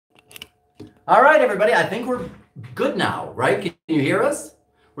All right, everybody, I think we're good now, right? Can you hear us?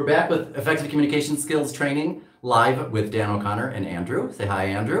 We're back with Effective Communication Skills Training, live with Dan O'Connor and Andrew. Say hi,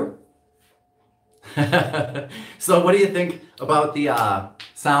 Andrew. So what do you think about the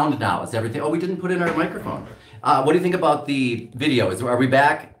sound now? Is everything, oh, we didn't put in our microphone. What do you think about the video? Are we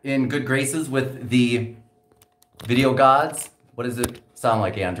back in good graces with the video gods? What does it sound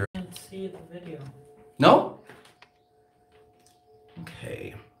like, Andrew? I can't see the video. No?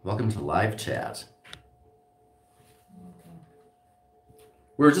 Okay, welcome to live chat.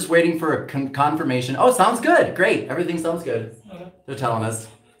 We're just waiting for a confirmation. Oh, sounds good. Great. Everything sounds good. Okay. They're telling us.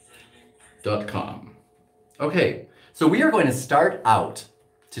 .com. Okay, so we are going to start out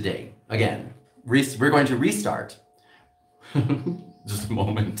today. Again, we're going to restart. Just a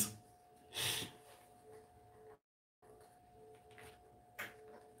moment.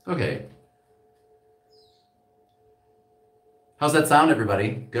 Okay. How's that sound, everybody?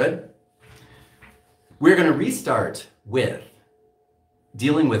 Good? We're going to restart with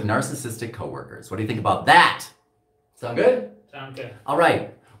dealing with narcissistic coworkers. What do you think about that? Sound good? Sound good. All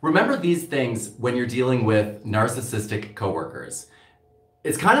right. Remember these things when you're dealing with narcissistic coworkers.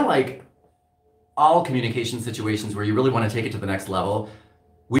 It's kind of like all communication situations where you really want to take it to the next level.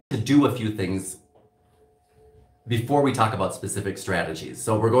 We have to do a few things before we talk about specific strategies.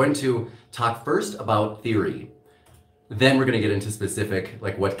 So we're going to talk first about theory. Then we're going to get into specific,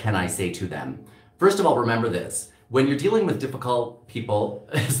 like what can I say to them? First of all, remember this. When you're dealing with difficult people,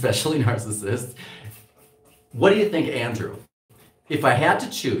 especially narcissists, what do you think, Andrew? If I had to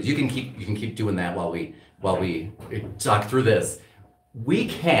choose, you can keep doing that while we talk through this. We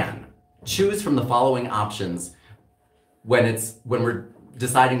can choose from the following options when we're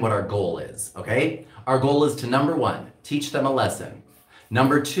deciding what our goal is, okay? Our goal is to, number one, teach them a lesson.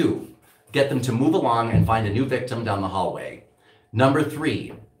 Number two, get them to move along and find a new victim down the hallway. Number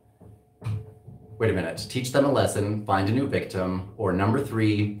three, wait a minute, teach them a lesson, find a new victim. Or number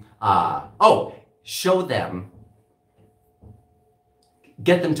three, show them,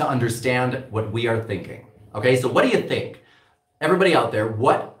 get them to understand what we are thinking. Okay, so what do you think? Everybody out there,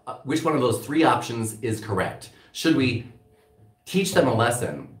 which one of those three options is correct? Should we teach them a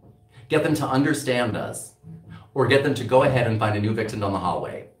lesson, get them to understand us, or get them to go ahead and find a new victim down the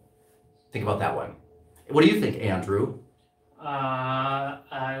hallway? Think about that one. What do you think, Andrew?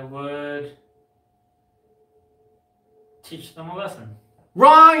 I would teach them a lesson.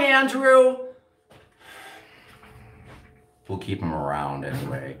 Wrong, Andrew! We'll keep them around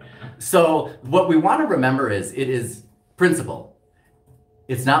anyway. So what we want to remember is, it is principle.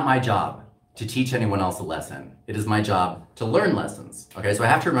 It's not my job to teach anyone else a lesson. It is my job to learn lessons. Okay, so I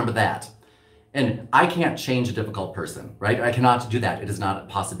have to remember that. And I can't change a difficult person, right? I cannot do that. It is not a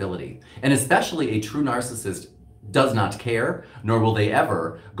possibility. And especially a true narcissist does not care, nor will they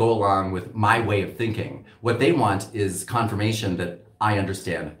ever go along with my way of thinking. What they want is confirmation that I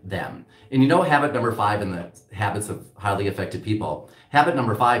understand them. And you know habit number 5 in the habits of highly effective people? Habit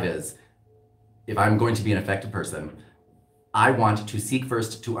number 5 is, if I'm going to be an effective person, I want to seek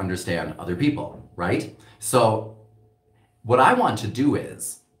first to understand other people, right? So what I want to do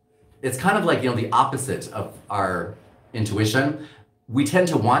is, it's kind of like, the opposite of our intuition. We tend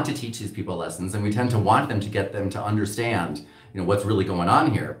to want to teach these people lessons, and we tend to want them to get them to understand, what's really going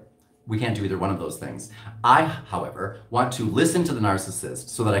on here. We can't do either one of those things. I, however, want to listen to the narcissist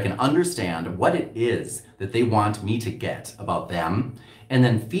so that I can understand what it is that they want me to get about them, and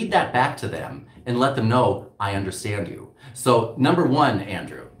then feed that back to them and let them know I understand you. So number one,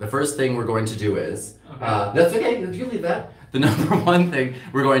 Andrew, the first thing we're going to do is, that's okay, you can leave that. The number one thing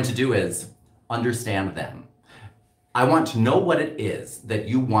we're going to do is understand them. I want to know what it is that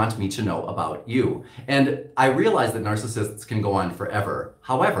you want me to know about you. And I realize that narcissists can go on forever.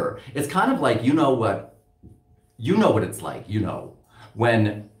 However, it's kind of like, you know what it's like,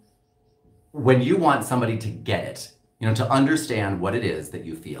 when you want somebody to get it, to understand what it is that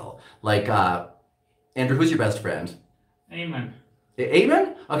you feel. Like, Andrew, who's your best friend? Amen.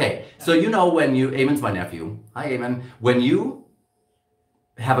 Amen? Okay, so Amen's my nephew. Hi, Amen. When you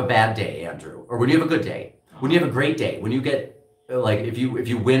have a bad day, Andrew, or when you have a good day, when you have a great day, when you get, like, if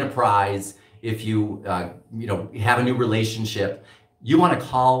you win a prize, if you, have a new relationship, you want to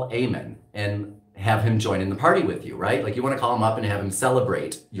call Amen and have him join in the party with you, right? Like, you want to call him up and have him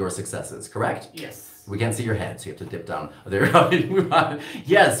celebrate your successes, correct? Yes. We can't see your head, so you have to dip down. There.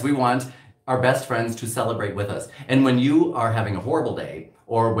 Yes, we want our best friends to celebrate with us. And when you are having a horrible day,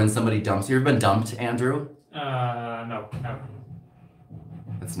 or when somebody dumps you, ever been dumped, Andrew? No.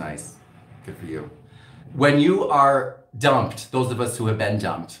 That's nice. Good for you. When you are dumped, those of us who have been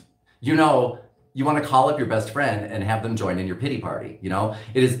dumped, you want to call up your best friend and have them join in your pity party. You know,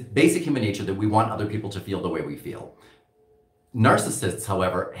 it is basic human nature that we want other people to feel the way we feel. Narcissists,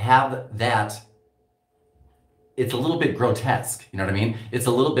 however, have that. It's a little bit grotesque. You know what I mean? It's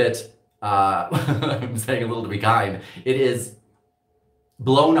a little bit, I'm saying a little to be kind. It is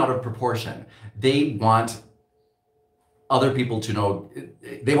blown out of proportion. They want other people to know,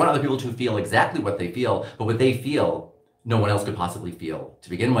 they want other people to feel exactly what they feel, but what they feel, no one else could possibly feel to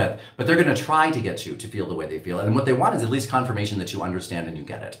begin with. But they're going to try to get you to feel the way they feel. And what they want is at least confirmation that you understand and you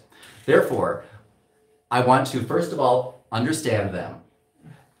get it. Therefore, I want to, first of all, understand them.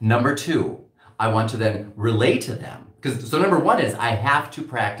 Number two, I want to then relate to them. So number one is I have to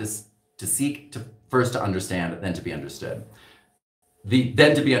practice to seek to first to understand, then to be understood. The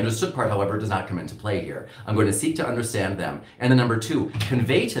then to be understood part, however, does not come into play here. I'm going to seek to understand them. And then number two,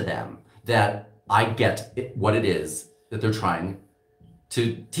 convey to them that I get what it is that they're trying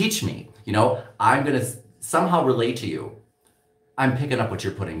to teach me. You know, I'm going to somehow relate to you. I'm picking up what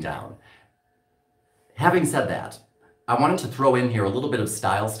you're putting down. Having said that, I wanted to throw in here a little bit of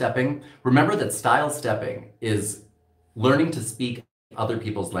style stepping. Remember that style stepping is learning to speak other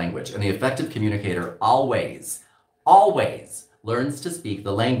people's language. And the effective communicator always learns to speak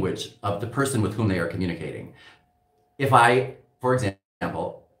the language of the person with whom they are communicating. If I, for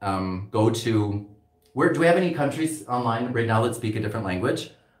example, go to, do we have any countries online right now that speak a different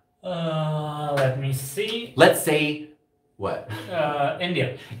language? Let me see. Let's say, what?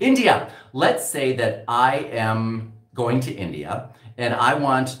 India. India. Let's say that I am going to India and I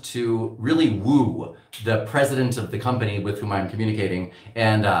want to really woo the president of the company with whom I'm communicating.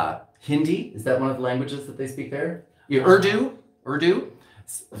 And Hindi, is that one of the languages that they speak there? Yeah, Urdu?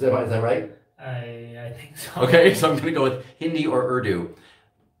 Is that right? I think so. Okay, so I'm going to go with Hindi or Urdu.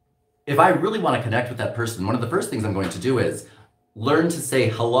 If I really want to connect with that person, one of the first things I'm going to do is learn to say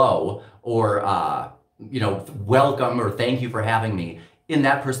hello or, welcome or thank you for having me in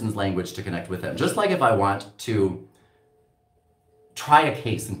that person's language to connect with them. Just like if I want to try a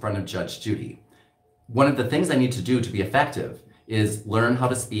case in front of Judge Judy, one of the things I need to do to be effective is learn how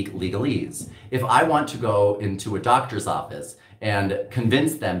to speak legalese. If I want to go into a doctor's office and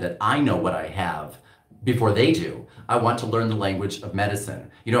convince them that I know what I have before they do, I want to learn the language of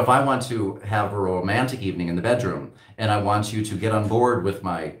medicine. You know, if I want to have a romantic evening in the bedroom and I want you to get on board with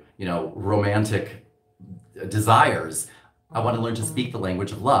my, romantic desires, I want to learn to speak the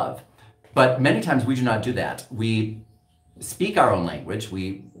language of love. But many times we do not do that. We speak our own language.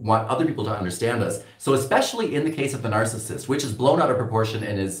 We want other people to understand us. So especially in the case of the narcissist, which is blown out of proportion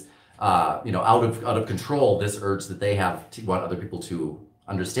and is, out of control, this urge that they have to want other people to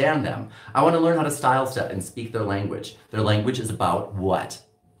understand them. I want to learn how to style step and speak their language. Their language is about what?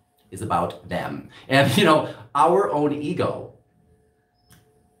 Is about them. And, our own ego,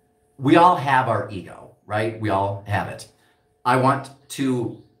 we all have our ego, right? We all have it. I want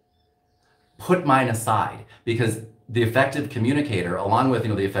to put mine aside because the effective communicator, along with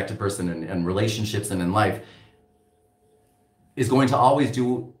the effective person in relationships and in life, is going to always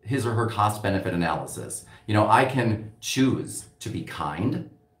do his or her cost-benefit analysis. I can choose to be kind,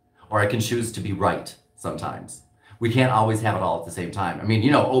 or I can choose to be right sometimes. We can't always have it all at the same time. I mean,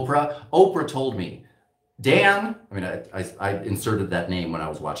 Oprah told me, Dan, I inserted that name when I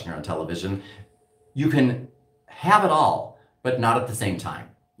was watching her on television, you can have it all, but not at the same time.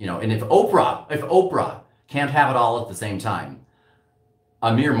 And if Oprah can't have it all at the same time,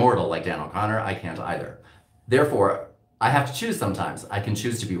 a mere mortal like Dan O'Connor, I can't either. Therefore, I have to choose sometimes. I can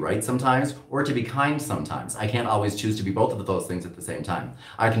choose to be right sometimes or to be kind sometimes. I can't always choose to be both of those things at the same time.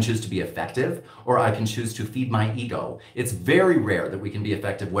 I can choose to be effective or I can choose to feed my ego. It's very rare that we can be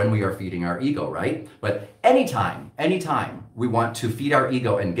effective when we are feeding our ego, right? But anytime we want to feed our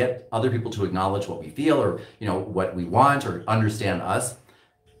ego and get other people to acknowledge what we feel or, what we want or understand us,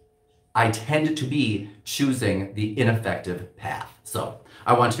 I tend to be choosing the ineffective path. So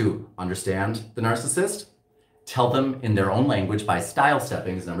I want to understand the narcissist, tell them in their own language by style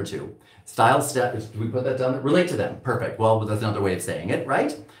stepping is number two. Style step, do we put that down there? Relate to them, perfect. Well, that's another way of saying it,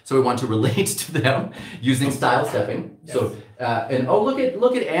 right? So we want to relate to them using style stepping. Yes. So,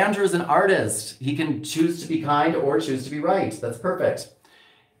 look at Andrew as an artist. He can choose to be kind or choose to be right. That's perfect.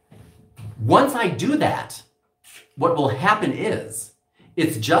 Once I do that, what will happen is,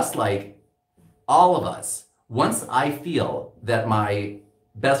 it's just like all of us. Once I feel that my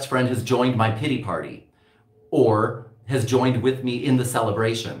best friend has joined my pity party or has joined with me in the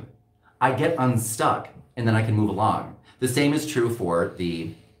celebration, I get unstuck and then I can move along. The same is true for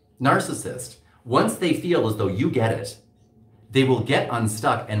the narcissist. Once they feel as though you get it, they will get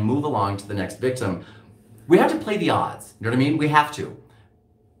unstuck and move along to the next victim. We have to play the odds. You know what I mean? We have to.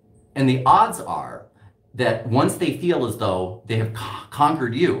 And the odds are that once they feel as though they have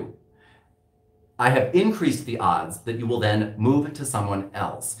conquered you, I have increased the odds that you will then move to someone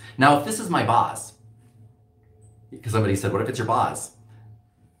else. Now, if this is my boss, because somebody said, what if it's your boss?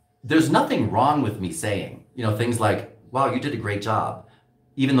 There's nothing wrong with me saying, things like, wow, you did a great job,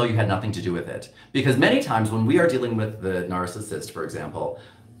 even though you had nothing to do with it. Because many times when we are dealing with the narcissist, for example,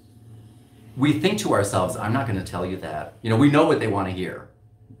 we think to ourselves, I'm not going to tell you that. We know what they want to hear.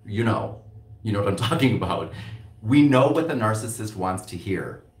 You know what I'm talking about. We know what the narcissist wants to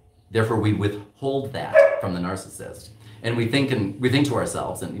hear. Therefore, we withhold that from the narcissist. And we think to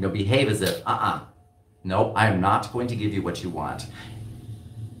ourselves and behave as if, no, I am not going to give you what you want.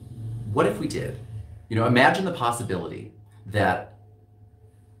 What if we did? Imagine the possibility that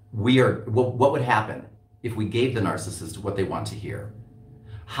what would happen if we gave the narcissist what they want to hear?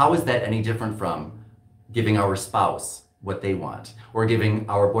 How is that any different from giving our spouse what they want, or giving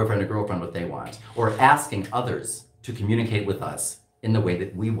our boyfriend or girlfriend what they want, or asking others to communicate with us in the way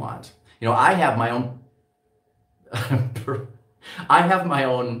that we want? I have my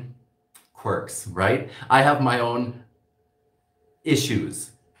own quirks, right? I have my own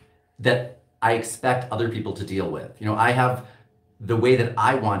issues that I expect other people to deal with. I have the way that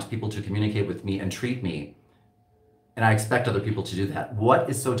I want people to communicate with me and treat me, and I expect other people to do that. What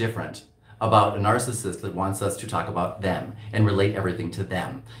is so different about a narcissist that wants us to talk about them and relate everything to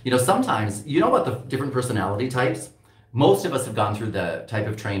them? Sometimes, about the different personality types? Most of us have gone through the type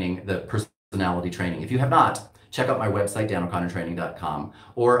of training, the personality training. If you have not, check out my website, dano'connortraining.com,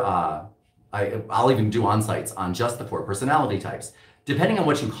 or I'll even do on-sites on just the 4 personality types. Depending on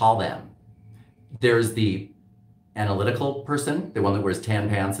what you call them, there's the analytical person, the one that wears tan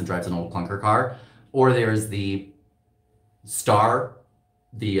pants and drives an old clunker car, or there's the star,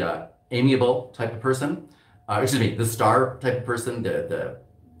 the amiable type of person, the star type of person, the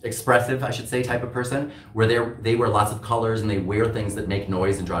expressive, I should say, type of person, where they wear lots of colors and they wear things that make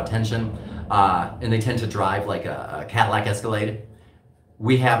noise and draw attention, and they tend to drive like a Cadillac Escalade.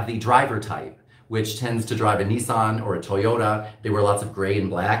 We have the driver type, which tends to drive a Nissan or a Toyota. They wear lots of gray and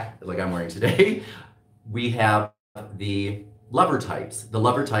black, like I'm wearing today. We have the lover types. The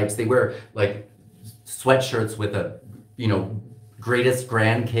lover types, they wear like sweatshirts with a, greatest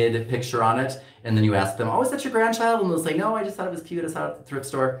grandkid picture on it. And then you ask them, oh, is that your grandchild? And they'll say, no, I just thought it was cute. I saw it at the thrift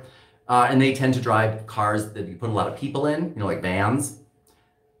store. And they tend to drive cars that you put a lot of people in, like vans.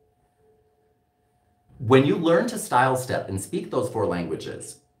 When you learn to style step and speak those 4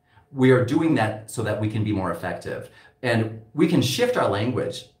 languages, we are doing that so that we can be more effective. And we can shift our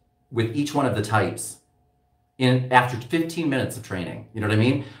language with each one of the types after 15 minutes of training. You know what I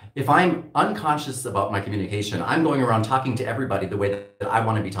mean? If I'm unconscious about my communication, I'm going around talking to everybody the way that I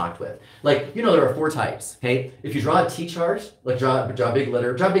want to be talked with. Like, there are 4 types, okay? If you draw a T-chart, like draw a big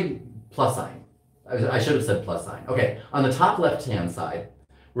letter, draw a big plus sign. I should have said plus sign. Okay, on the top left-hand side,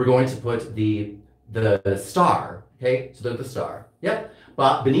 we're going to put the star, okay? So the star, yep.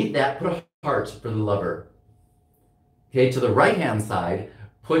 But beneath that, put a heart for the lover. Okay, to the right-hand side,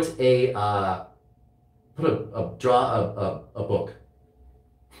 draw a book.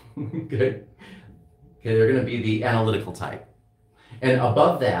 Okay, they're going to be the analytical type. And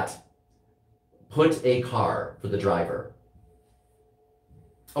above that, put a car for the driver.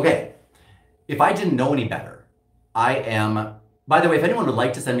 Okay, if I didn't know any better, by the way, if anyone would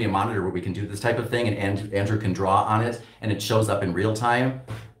like to send me a monitor where we can do this type of thing and Andrew can draw on it and it shows up in real time,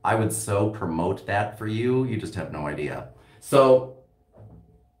 I would so promote that for you. You just have no idea. So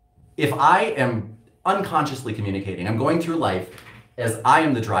if I am unconsciously communicating, I'm going through life as I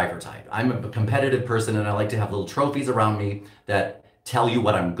am the driver type. I'm a competitive person and I like to have little trophies around me that tell you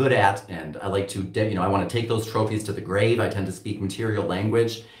what I'm good at, and I like to, I want to take those trophies to the grave. I tend to speak material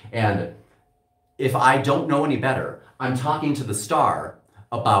language, and if I don't know any better, I'm talking to the star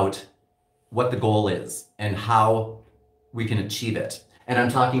about what the goal is and how we can achieve it. And I'm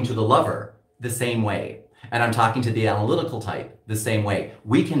talking to the lover the same way. And I'm talking to the analytical type the same way.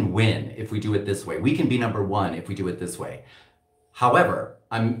 We can win if we do it this way. We can be number 1 if we do it this way. However,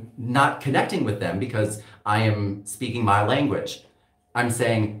 I'm not connecting with them because I am speaking my language. I'm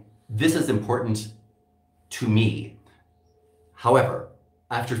saying, this is important to me. However,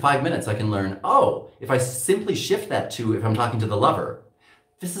 after 5 minutes, I can learn, oh, if I simply shift that to, if I'm talking to the lover,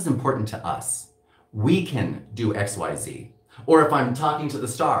 this is important to us. We can do X, Y, Z. Or if I'm talking to the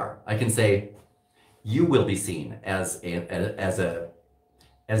star, I can say, you will be seen as the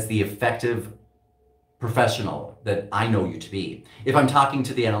effective professional that I know you to be. If I'm talking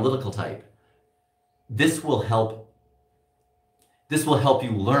to the analytical type, this will help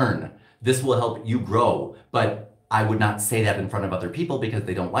you learn. This will help you grow. But I would not say that in front of other people because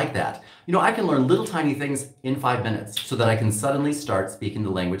they don't like that. You know, I can learn little tiny things in 5 minutes so that I can suddenly start speaking the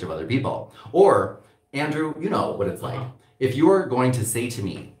language of other people. Or, Andrew, you know what it's like. If you're going to say to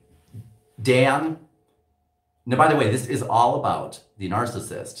me, Dan, now by the way, this is all about the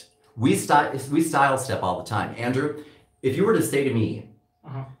narcissist. We style step all the time. Andrew, if you were to say to me,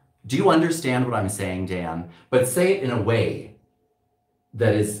 do you understand what I'm saying, Dan? But say it in a way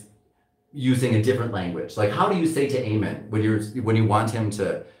that is using a different language. Like, how do you say to Eamon when you want him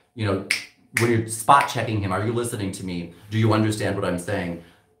to, you know, when you're spot checking him, are you listening to me? Do you understand what I'm saying?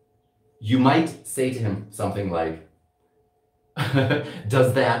 You might say to him something like,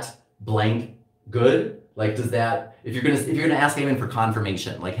 does that blank good? Like, does that, if you're gonna ask Eamon for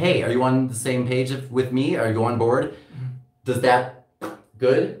confirmation, like, hey, are you on the same page with me? Are you on board? Does that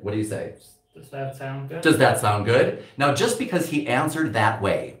good? What do you say? Does that sound good? Does that sound good? Now, just because he answered that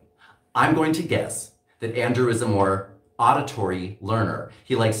way, I'm going to guess that Andrew is a more auditory learner.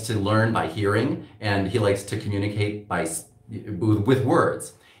 He likes to learn by hearing, and he likes to communicate with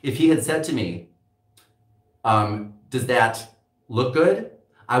words. If he had said to me, does that look good?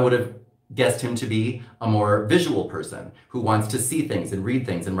 I would have guessed him to be a more visual person who wants to see things and read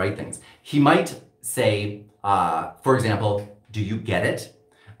things and write things. He might say, for example, do you get it?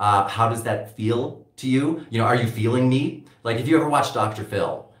 How does that feel to you? You know, are you feeling me? Like, if you ever watch Dr.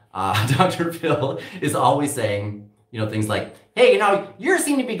 Phil, Dr. Phil is always saying, you know, things like, hey, you know, you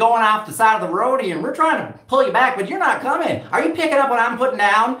seem to be going off the side of the road and we're trying to pull you back, but you're not coming. Are you picking up what I'm putting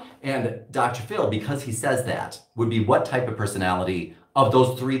down? And Dr. Phil, because he says that, would be what type of personality of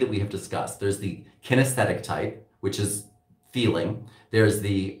those three that we have discussed? There's the kinesthetic type, which is feeling. There's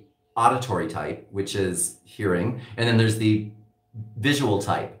the auditory type, which is hearing. And then there's the visual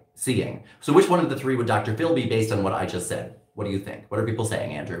type, seeing. So which one of the three would Dr. Phil be based on what I just said? What do you think? What are people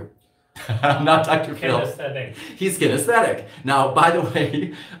saying, Andrew? Not Dr. Phil. Kinesthetic. He's kinesthetic. Now, by the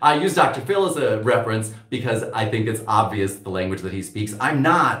way, I use Dr. Phil as a reference because I think it's obvious the language that he speaks. I'm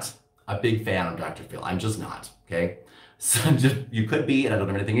not a big fan of Dr. Phil. I'm just not, okay? So you could be, and I don't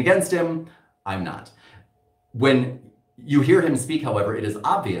have anything against him. I'm not. When you hear him speak, however, it is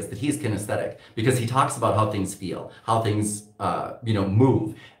obvious that he's kinesthetic because he talks about how things feel, how things, you know,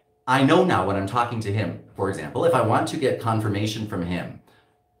 move. I know now when I'm talking to him, for example, if I want to get confirmation from him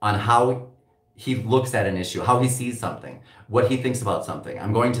on how he looks at an issue, how he sees something, what he thinks about something,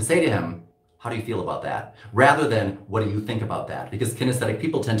 I'm going to say to him, how do you feel about that? Rather than, what do you think about that? Because kinesthetic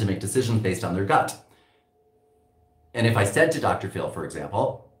people tend to make decisions based on their gut. And if I said to Dr. Phil, for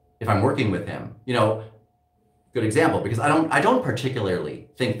example, if I'm working with him, you know, good example, because I don't particularly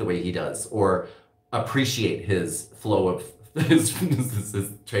think the way he does or appreciate his flow of his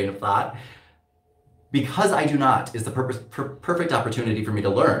train of thought. Because I do not is the perfect opportunity for me to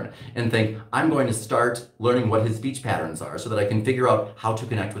learn and think, I'm going to start learning what his speech patterns are so that I can figure out how to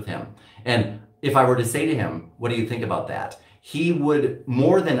connect with him. And if I were to say to him, what do you think about that? He would,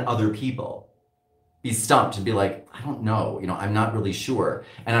 more than other people, be stumped and be like, I don't know, you know, I'm not really sure.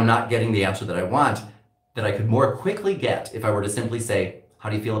 And I'm not getting the answer that I want, that I could more quickly get if I were to simply say, how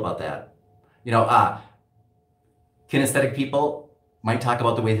do you feel about that? You know, kinesthetic people might talk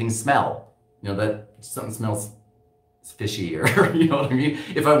about the way things smell. You know, that something smells fishy, or, you know what I mean?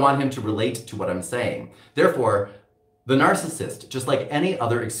 If I want him to relate to what I'm saying. Therefore, the narcissist, just like any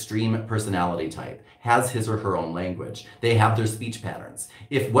other extreme personality type, has his or her own language. They have their speech patterns.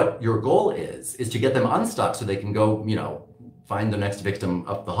 If what your goal is to get them unstuck so they can go, you know, find the next victim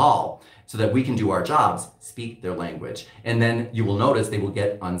up the hall so that we can do our jobs, speak their language. And then you will notice they will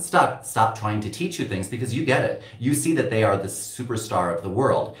get unstuck, stop trying to teach you things because you get it. You see that they are the superstar of the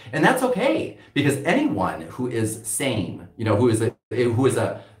world. And that's okay, because anyone who is sane, you know, who is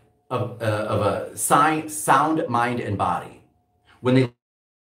of a sound mind and body, when they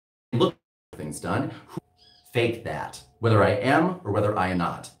look at things done, fake that, whether I am or whether I am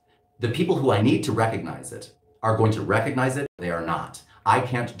not. The people who I need to recognize it are going to recognize it, they are not. I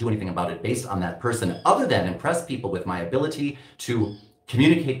can't do anything about it based on that person other than impress people with my ability to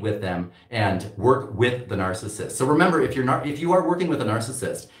communicate with them and work with the narcissist. So remember, if you are working with a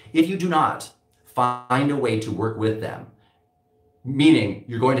narcissist, if you do not find a way to work with them, meaning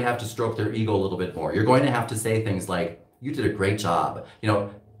you're going to have to stroke their ego a little bit more. You're going to have to say things like, you did a great job, you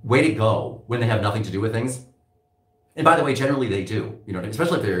know, way to go, when they have nothing to do with things. And by the way, generally they do, you know,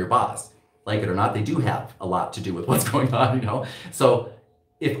 especially if they're your boss. Like it or not, they do have a lot to do with what's going on, you know? So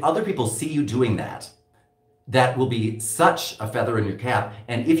if other people see you doing that, that will be such a feather in your cap.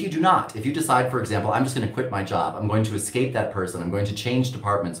 And if you do not, if you decide, for example, I'm just going to quit my job, I'm going to escape that person, I'm going to change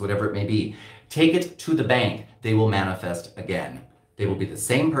departments, whatever it may be, take it to the bank, they will manifest again. They will be the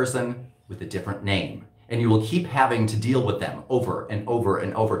same person with a different name. And you will keep having to deal with them over and over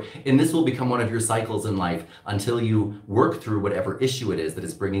and over. And this will become one of your cycles in life until you work through whatever issue it is that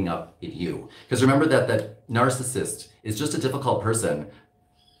is bringing up in you. Because remember that narcissist is just a difficult person.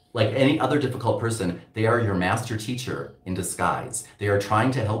 Like any other difficult person, they are your master teacher in disguise. They are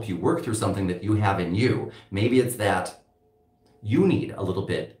trying to help you work through something that you have in you. Maybe it's that you need a little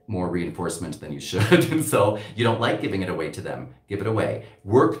bit more reinforcement than you should. And so you don't like giving it away to them. Give it away.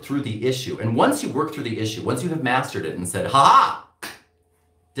 Work through the issue. And once you work through the issue, once you have mastered it and said, ha,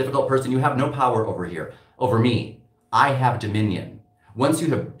 difficult person, you have no power over here, over me. I have dominion. Once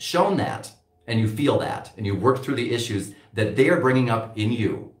you have shown that and you feel that and you work through the issues that they are bringing up in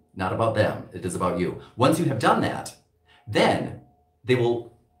you, not about them, it is about you. Once you have done that, then they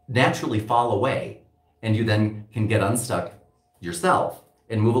will naturally fall away and you then can get unstuck yourself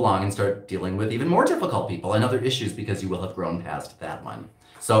and move along and start dealing with even more difficult people and other issues because you will have grown past that one.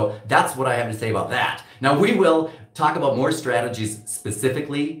 So that's what I have to say about that. Now we will talk about more strategies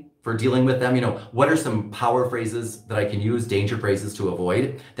specifically for dealing with them. You know, what are some power phrases that I can use, danger phrases to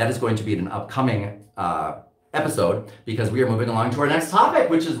avoid? That is going to be in an upcoming episode because we are moving along to our next topic,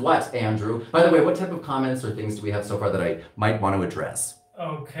 which is what, Andrew? By the way, what type of comments or things do we have so far that I might want to address?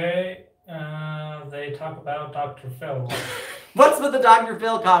 Okay, they talk about Dr. Phil. What's with the Dr.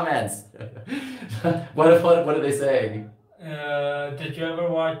 Phil comments? What are they saying? Did you ever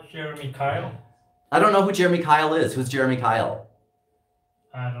watch Jeremy Kyle? I don't know who Jeremy Kyle is. Who's Jeremy Kyle?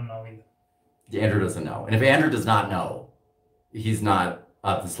 I don't know either. Andrew doesn't know. And if Andrew does not know, he's not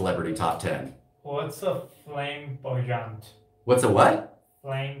up the celebrity top 10. What's a flamboyant? What's a what?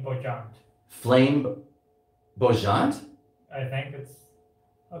 Flamboyant. Flamboyant? I think it's...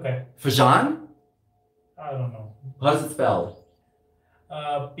 Okay. Fajan? I don't know. How's it spelled?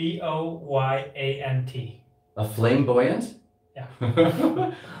 B-O-Y-A-N-T. A flamboyant? Yeah.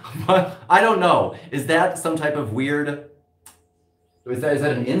 I don't know. Is that some type of weird... Is that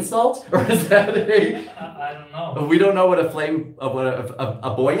an insult? Or is that a... I don't know. We don't know what a flame...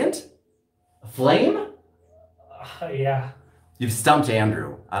 a buoyant? A flame? Yeah. You've stumped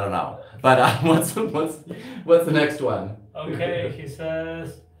Andrew. I don't know. But what's the next one? Okay, he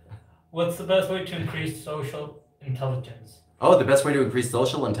says, what's the best way to increase social intelligence? Oh, the best way to increase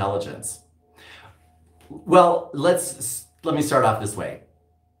social intelligence. Well, let me start off this way.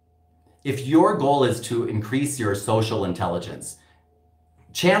 If your goal is to increase your social intelligence,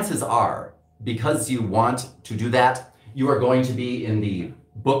 chances are, because you want to do that, you are going to be in the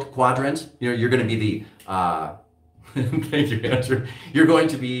book quadrant. You're going to be the, thank you, Andrew. You're going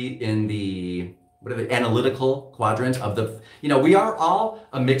to be in the, analytical quadrant of the, we are all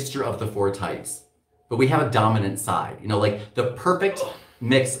a mixture of the 4 types, but we have a dominant side. Like the perfect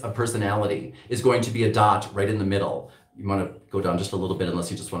mix of personality is going to be a dot right in the middle. You want to go down just a little bit unless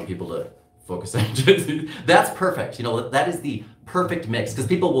you just want people to focus on. That's perfect. That is the perfect mix, because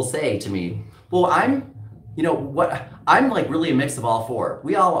people will say to me, well, I'm like really a mix of all 4.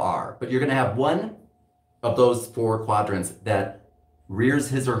 We all are, but you're going to have one of those 4 quadrants that rears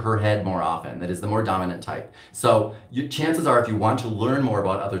his or her head more often. That is the more dominant type. So chances are, if you want to learn more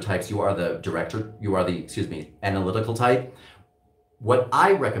about other types, you are the analytical type. What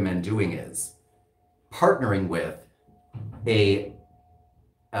I recommend doing is partnering with a,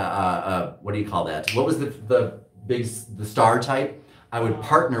 what do you call that? What was the star type? I would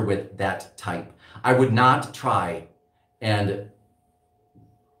partner with that type. I would not try and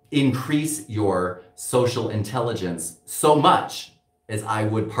increase your social intelligence so much as I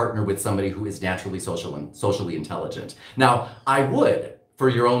would partner with somebody who is naturally socially intelligent. Now, I would, for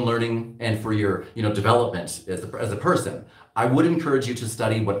your own learning and for your development as a person, I would encourage you to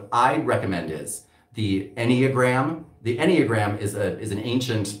study what I recommend is the Enneagram. The Enneagram is an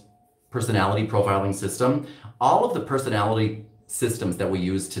ancient personality profiling system. All of the personality systems that we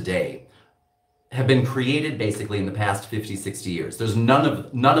use today have been created basically in the past 50, 60 years. There's none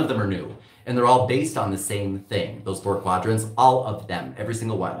of them are new. And they're all based on the same thing. Those 4 quadrants, all of them, every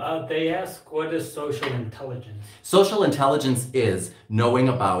single one. They ask, what is social intelligence? Social intelligence is knowing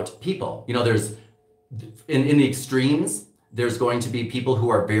about people. There's, in the extremes, there's going to be people who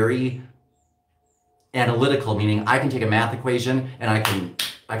are very analytical, meaning I can take a math equation and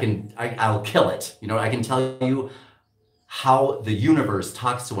I'll kill it. I can tell you how the universe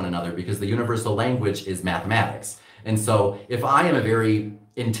talks to one another because the universal language is mathematics. And so if I am a very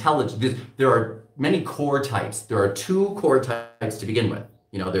intelligent, there are many core types. There are 2 core types to begin with.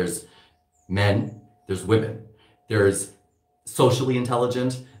 There's men, there's women. There's socially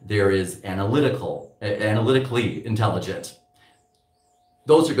intelligent, there is analytically intelligent.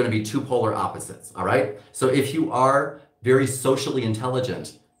 Those are going to be 2 polar opposites, all right? So if you are very socially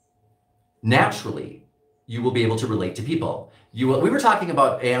intelligent, naturally, you will be able to relate to people. We were talking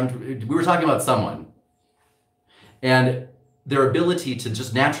about someone and their ability to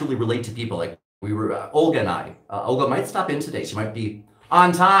just naturally relate to people. Like Olga and I. Olga might stop in today. She might be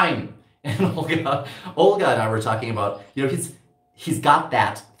on time. And Olga and I were talking about, he's got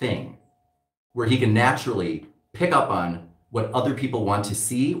that thing where he can naturally pick up on what other people want to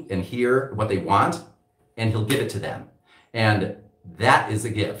see and hear, what they want, and he'll give it to them. And that is a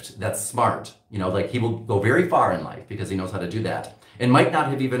gift. That's smart. Like he will go very far in life because he knows how to do that, and might not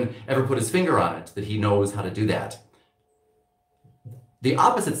have even ever put his finger on it, that he knows how to do that. The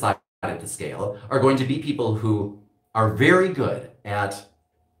opposite side of the scale are going to be people who are very good at,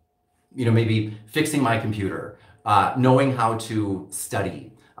 maybe fixing my computer, knowing how to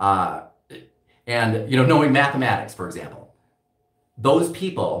study, and, knowing mathematics, for example. Those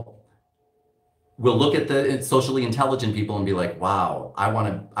people will look at the socially intelligent people and be like, wow, I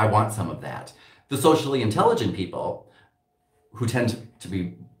want some of that. The socially intelligent people who tend to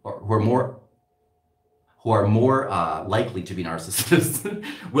be, who are more likely to be narcissists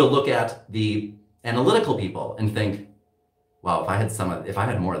will look at the analytical people and think, wow, if I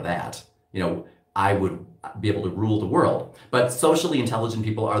had more of that, I would be able to rule the world. But socially intelligent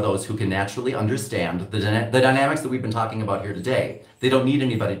people are those who can naturally understand the dynamics that we've been talking about here today. They don't need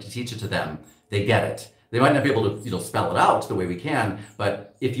anybody to teach it to them. They get it. They might not be able to spell it out the way we can,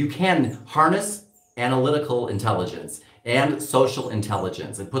 but if you can harness analytical intelligence and social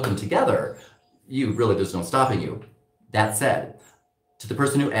intelligence and put them together, there's no stopping you. That said, to the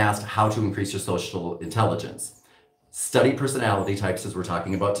person who asked how to increase your social intelligence, study personality types as we're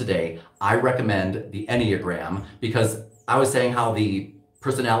talking about today. I recommend the Enneagram because I was saying how the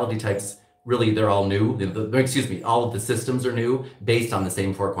personality types, really, they're all new. All of the systems are new based on the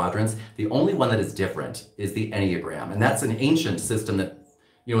same 4 quadrants. The only one that is different is the Enneagram. And that's an ancient system that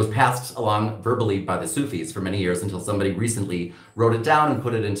was passed along verbally by the Sufis for many years until somebody recently wrote it down and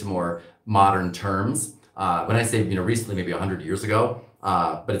put it into more modern terms. When I say recently, maybe 100 years ago,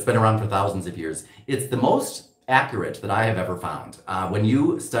 but it's been around for thousands of years. It's the most accurate that I have ever found. When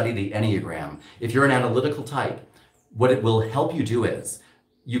you study the Enneagram, if you're an analytical type, what it will help you do is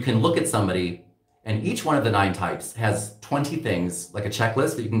you can look at somebody, and each one of the 9 types has 20 things, like a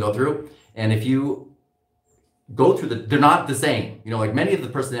checklist that you can go through. And if you go through they're not the same. Like many of the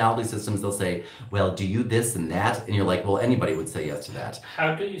personality systems, they'll say, well, do you this and that? And you're like, well, anybody would say yes to that.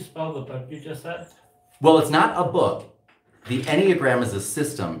 How do you spell the book you just said? Well, it's not a book. The Enneagram is a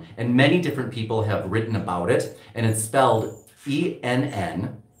system, and many different people have written about it, and it's spelled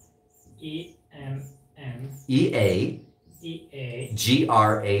ENN EA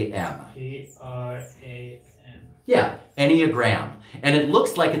GRAM. Yeah, Enneagram. And it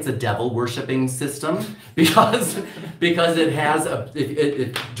looks like it's a devil worshipping system because it has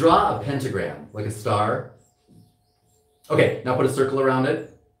draw a pentagram, like a star. Okay, now put a circle around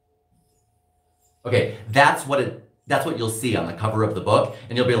it. Okay, that's what you'll see on the cover of the book,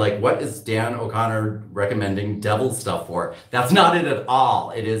 and you'll be like, what is Dan O'Connor recommending devil stuff for? That's not it at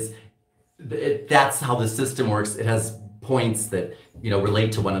all. That's how the system works. It has points that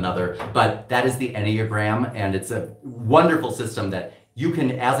relate to one another, but that is the Enneagram, and it's a wonderful system that you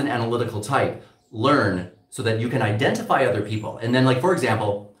can, as an analytical type, learn so that you can identify other people. And then, like, for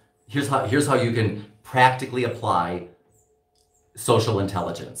example, here's how you can practically apply social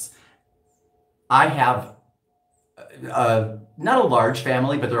intelligence. I have not a large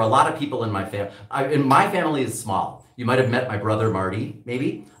family, but there are a lot of people in my family. And my family is small. You might have met my brother Marty,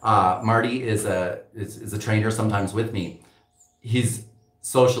 maybe. Marty is a trainer sometimes with me. He's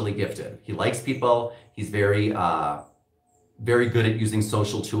socially gifted. He likes people. He's very good at using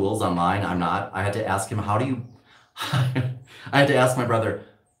social tools online. I'm not. I had to ask him, I had to ask my brother,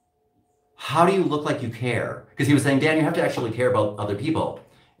 how do you look like you care? Because he was saying, Dan, you have to actually care about other people.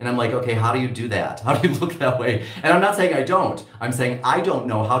 And I'm like, okay, how do you do that? How do you look that way? And I'm not saying I don't. I'm saying I don't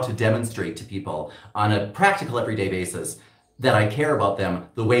know how to demonstrate to people on a practical everyday basis that I care about them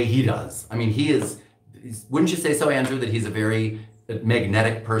the way he does. I mean, wouldn't you say so, Andrew, that he's a very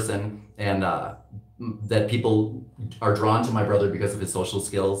magnetic person and that people are drawn to my brother because of his social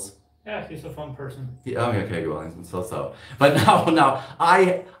skills? Yeah, he's a fun person. Okay, well, so. But now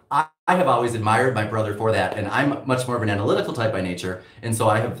I have always admired my brother for that, and I'm much more of an analytical type by nature, and so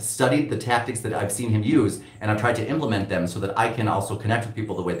I have studied the tactics that I've seen him use, and I've tried to implement them so that I can also connect with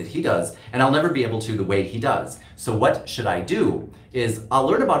people the way that he does, and I'll never be able to the way he does. So what should I do is I'll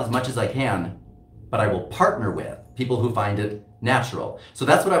learn about as much as I can, but I will partner with people who find it natural. So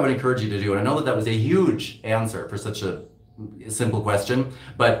that's what I would encourage you to do, and I know that was a huge answer for such a simple question,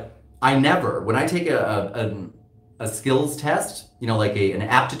 but I never, when I take a skills test, like an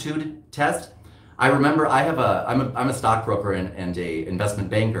aptitude test, I remember I'm a stockbroker and a investment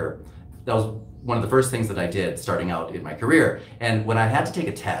banker. That was one of the first things that I did starting out in my career. And when I had to take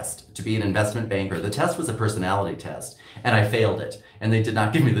a test to be an investment banker, the test was a personality test, and I failed it. And they did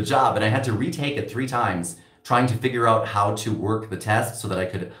not give me the job, and I had to retake it 3 times, trying to figure out how to work the test so that I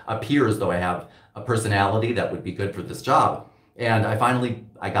could appear as though I have a personality that would be good for this job. And I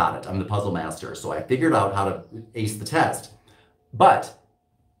got it. I'm the puzzle master. So I figured out how to ace the test. But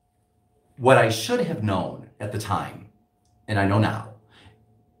what I should have known at the time, and I know now,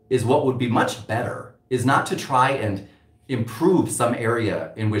 is what would be much better is not to try and improve some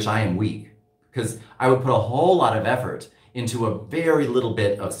area in which I am weak, because I would put a whole lot of effort into a very little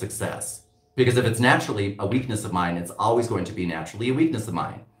bit of success. Because if it's naturally a weakness of mine, it's always going to be naturally a weakness of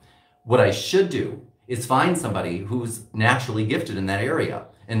mine. What I should do is find somebody who's naturally gifted in that area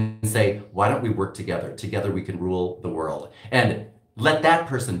and say, why don't we work together? Together we can rule the world. And let that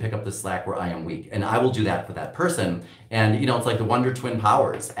person pick up the slack where I am weak, and I will do that for that person. And it's like the Wonder Twin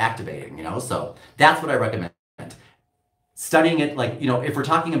powers activating, so that's what I recommend. Studying it, like, if we're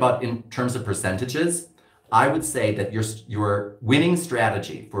talking about in terms of percentages, I would say that your winning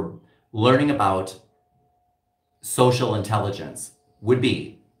strategy for learning about social intelligence would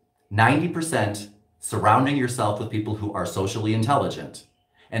be 90% surrounding yourself with people who are socially intelligent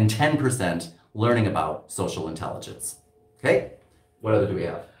and 10% learning about social intelligence. Okay? What other do we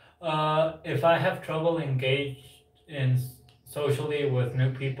have? If I have trouble engaged in socially with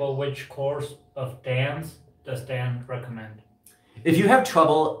new people, which course of dance does Dan recommend? If you have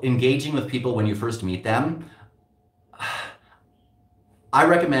trouble engaging with people when you first meet them, I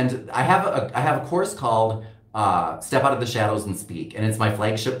recommend, I have a course called Step Out of the Shadows and Speak, and it's my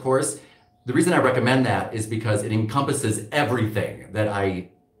flagship course. The reason I recommend that is because it encompasses everything that I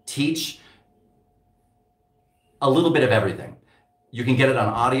teach, a little bit of everything. You can get it on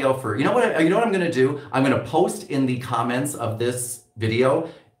audio for, you know what I'm going to do? I'm going to post in the comments of this video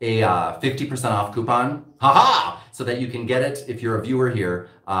a 50% off coupon, haha, so that you can get it if you're a viewer here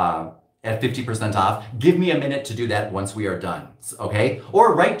at 50% off. Give me a minute to do that once we are done, okay?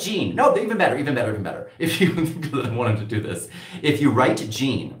 Or write Jean. No, even better. If you, because I wanted to do this. If you write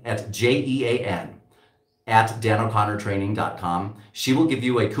Jean at Jean at danoconnortraining.com, she will give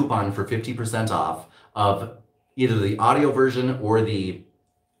you a coupon for 50% off of either the audio version or the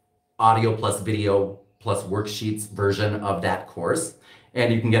audio plus video plus worksheets version of that course.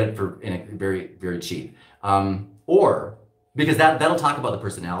 And you can get it for very, very cheap. Or, because that'll talk about the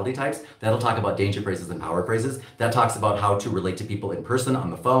personality types, that'll talk about danger phrases and power phrases, that talks about how to relate to people in person, on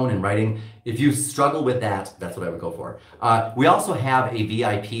the phone, in writing. If you struggle with that, that's what I would go for. We also have a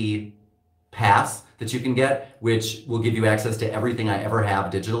VIP pass that you can get, which will give you access to everything I ever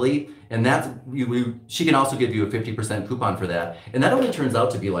have digitally. And that's, she can also give you a 50% coupon for that. And that only turns out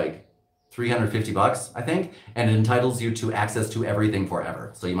to be like $350, I think, and it entitles you to access to everything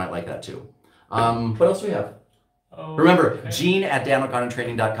forever. So you might like that too. What else do we have? Oh, Remember, okay. Jean at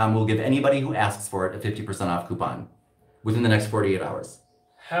danoconnortraining.com will give anybody who asks for it a 50% off coupon within the next 48 hours.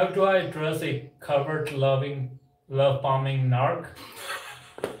 How do I address a covert love bombing narc?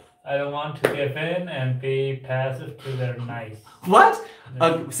 I don't want to give in and be passive to their nice. What?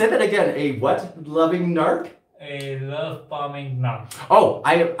 Say that again. A what? Loving narc? A love bombing narc. Oh,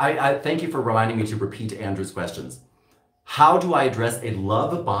 I thank you for reminding me to repeat Andrew's questions. How do I address a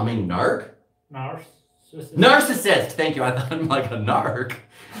love bombing narc? Narcissist. Narcissist. Thank you. I thought I'm like a narc.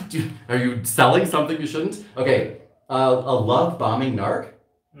 Are you selling something you shouldn't? Okay. A love bombing narc?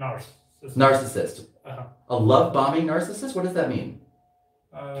 Narcissist. Narcissist. Uh-huh. A love bombing narcissist? What does that mean?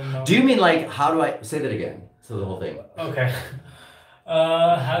 No. Do you mean like, how do I say that again? So the whole thing. Okay.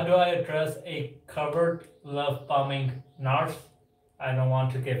 How do I address a covert love bombing narc? I don't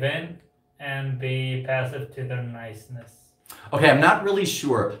want to give in and be passive to their niceness. Okay, I'm not really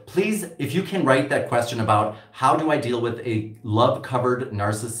sure. Please, if you can write that question about how do I deal with a love-covered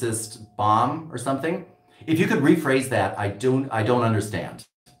narcissist bomb or something. If you could rephrase that, I don't understand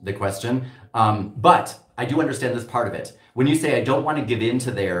the question. But I do understand this part of it. When you say I don't want to give in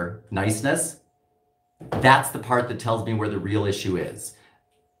to their niceness, that's the part that tells me where the real issue is.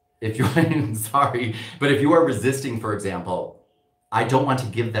 If you're, sorry, but if you are resisting, for example, I don't want to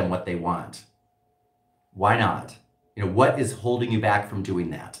give them what they want. Why not? What is holding you back from doing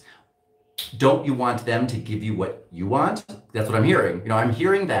that? Don't you want them to give you what you want? That's what I'm hearing. I'm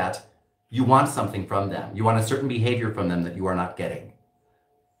hearing that you want something from them. You want a certain behavior from them that you are not getting.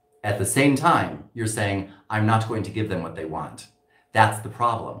 At the same time, you're saying, I'm not going to give them what they want. That's the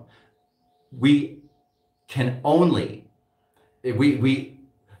problem. We can only,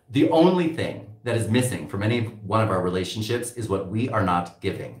 the only thing that is missing from any one of our relationships is what we are not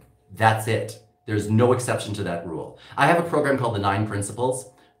giving. That's it. There's no exception to that rule. I have a program called the 9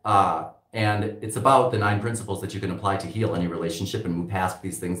 Principles, and it's about the 9 principles that you can apply to heal any relationship and move past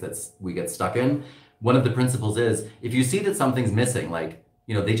these things that we get stuck in. One of the principles is, if you see that something's missing, like,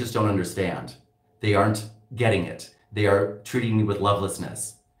 they just don't understand, they aren't getting it, they are treating me with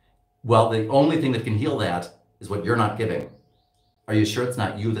lovelessness. Well, the only thing that can heal that is what you're not giving. Are you sure it's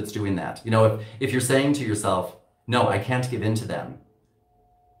not you that's doing that? If you're saying to yourself, no, I can't give in to them.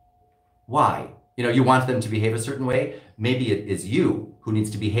 Why? You want them to behave a certain way. Maybe it is you who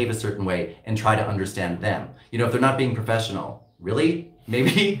needs to behave a certain way and try to understand them. If they're not being professional, really?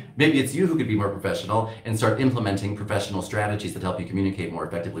 Maybe it's you who could be more professional and start implementing professional strategies that help you communicate more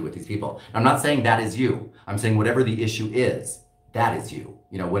effectively with these people. I'm not saying that is you. I'm saying whatever the issue is, that is you.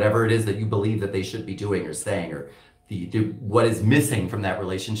 Whatever it is that you believe that they should be doing or saying, or what is missing from that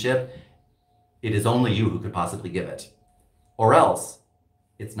relationship, it is only you who could possibly give it. Or else,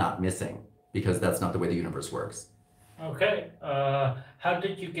 it's not missing, because that's not the way the universe works. Okay. How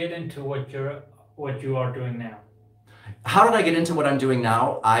did you get into what you are doing now? How did I get into what I'm doing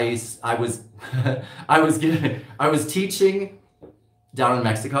now? I was I was teaching down in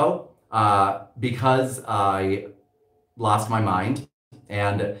Mexico because I lost my mind,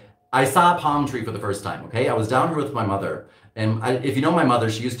 and I saw a palm tree for the first time. Okay, I was down here with my mother. And if you know my mother,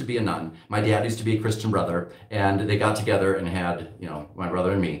 she used to be a nun. My dad used to be a Christian brother, and they got together and had, my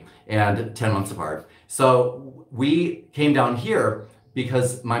brother and me, and 10 months apart. So we came down here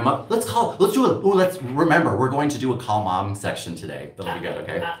because my mom, let's remember, we're going to do a Call Mom section today. That'll be good,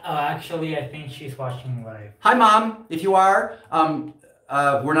 okay? Actually, I think she's watching live. Hi, Mom. If you are,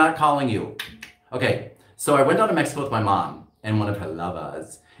 we're not calling you. Okay, so I went down to Mexico with my mom and one of her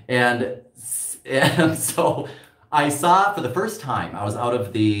lovers. And so I saw, for the first time, I was out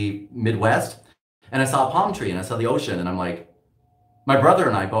of the Midwest, and I saw a palm tree, and I saw the ocean, and I'm like, my brother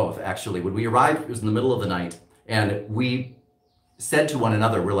and I both, actually, when we arrived, it was in the middle of the night, and we said to one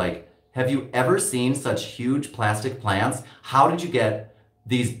another, we're like, have you ever seen such huge plastic plants? How did you get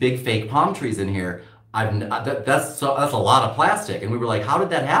these big fake palm trees in here? That's a lot of plastic. And we were like, how did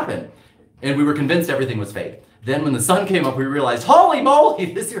that happen? And we were convinced everything was fake. Then when the sun came up, we realized, holy moly,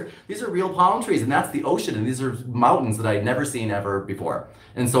 these are real palm trees, and that's the ocean, and these are mountains that I'd never seen ever before.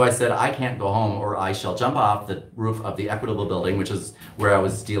 And so I said, I can't go home, or I shall jump off the roof of the Equitable building, which is where I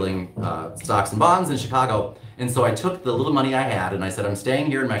was dealing stocks and bonds in Chicago. And so I took the little money I had, and I said, I'm staying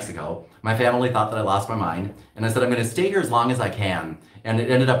here in Mexico. My family thought that I lost my mind, and I said, I'm going to stay here as long as I can. And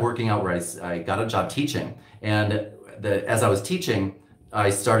it ended up working out where I got a job teaching. And as I was teaching,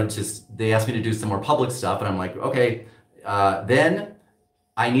 they asked me to do some more public stuff, and I'm like, okay. Then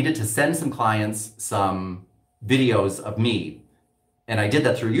I needed to send some clients some videos of me, and I did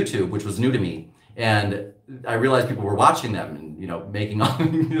that through YouTube, which was new to me. And I realized people were watching them, and making all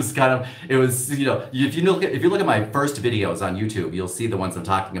this kind of, it was, if you look at my first videos on YouTube, you'll see the ones I'm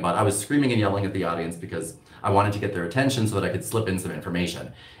talking about. I was screaming and yelling at the audience because I wanted to get their attention so that I could slip in some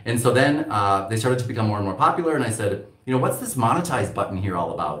information. And so then they started to become more and more popular, and I said, what's this monetize button here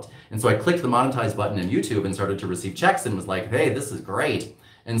all about? And so I clicked the monetize button in YouTube and started to receive checks and was like, hey, this is great.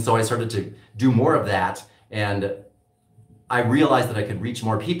 And so I started to do more of that, and I realized that I could reach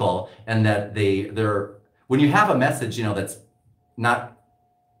more people, and that when you have a message, that's not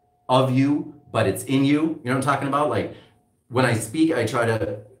of you, but it's in you, you know what I'm talking about? Like, when I speak, I try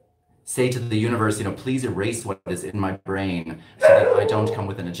to say to the universe, please erase what is in my brain so that I don't come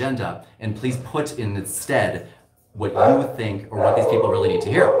with an agenda, and please put in its stead what you think or what these people really need to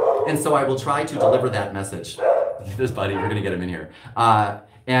hear. And so I will try to deliver that message. This buddy, we're gonna get him in here.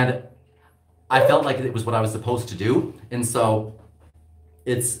 And I felt like it was what I was supposed to do. And so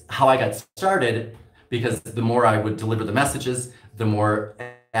it's how I got started, because the more I would deliver the messages, the more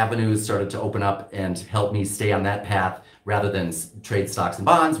avenues started to open up and help me stay on that path rather than trade stocks and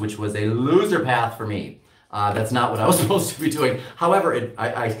bonds, which was a loser path for me. That's not what I was supposed to be doing. However,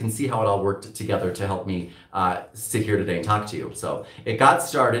 I can see how it all worked together to help me sit here today and talk to you. So it got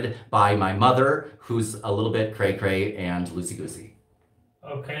started by my mother, who's a little bit cray-cray and loosey-goosey.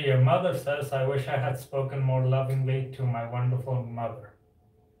 Okay, your mother says, I wish I had spoken more lovingly to my wonderful mother.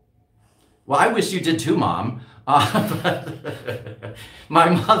 Well, I wish you did too, Mom. My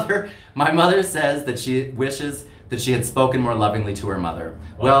mother says that she wishes that she had spoken more lovingly to her mother.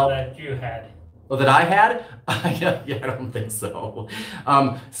 Well, that you had. Oh, that I had? Yeah, I don't think so.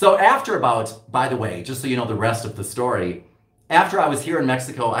 So after by the way, just so you know the rest of the story, after I was here in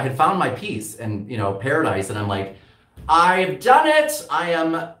Mexico, I had found my peace and, paradise, and I'm like, I've done it. I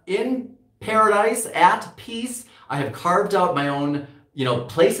am in paradise, at peace. I have carved out my own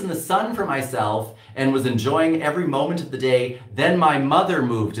place in the sun for myself and was enjoying every moment of the day. Then my mother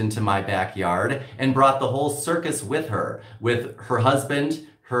moved into my backyard and brought the whole circus with her husband,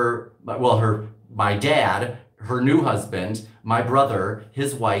 my dad, her new husband, my brother,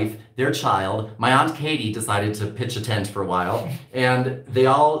 his wife, their child. My Aunt Katie decided to pitch a tent for a while, and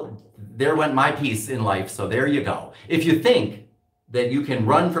there went my piece in life. So there you go. If you think that you can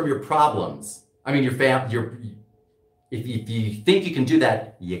run from your problems, if you think you can do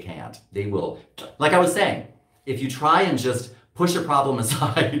that, you can't. They will. Like I was saying, if you try and just push a problem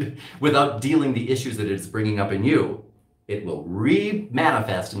aside without dealing the issues that it's bringing up in you, it will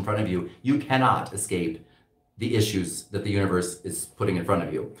re-manifest in front of you. You cannot escape the issues that the universe is putting in front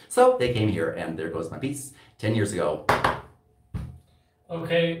of you. So they came here, and there goes my piece 10 years ago.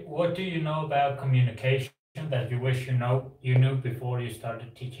 Okay, what do you know about communication that you wish you knew before you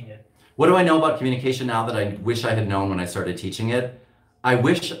started teaching it? What do I know about communication now that I wish I had known when I started teaching it? I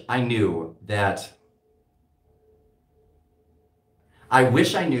wish I knew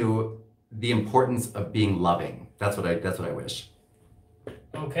the importance of being loving. That's what I wish.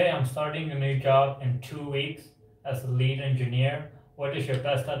 Okay, I'm starting a new job in 2 weeks as a lead engineer. What is your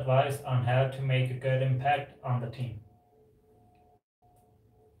best advice on how to make a good impact on the team?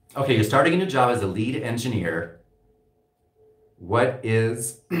 Okay, you're starting a new job as a lead engineer. What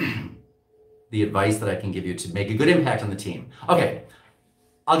is the advice that I can give you to make a good impact on the team? Okay,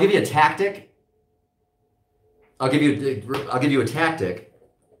 I'll give you a tactic. I'll give you a tactic,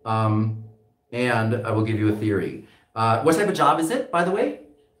 and I will give you a theory. What type of job is it, by the way?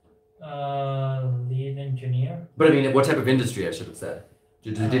 Lead engineer. But I mean, what type of industry, I should have said.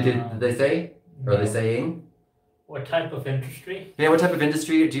 Did they say? Or are they saying? What type of industry? Yeah, what type of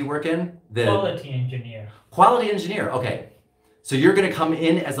industry do you work in? Quality engineer. Quality engineer, okay. So you're going to come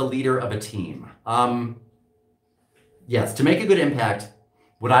in as a leader of a team. Yes, to make a good impact,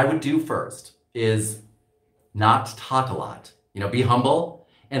 what I would do first is not talk a lot. Be humble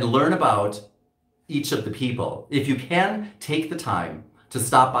and learn about each of the people. If you can, take the time to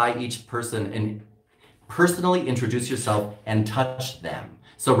stop by each person and personally introduce yourself and touch them.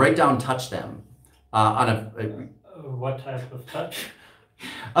 So write down touch them on what type of touch?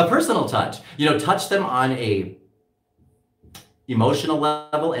 A personal touch. Touch them on a emotional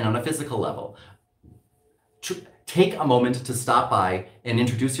level and on a physical level. Take a moment to stop by and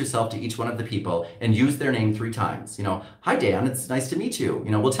introduce yourself to each one of the people and use their name 3 times. Hi Dan, it's nice to meet you.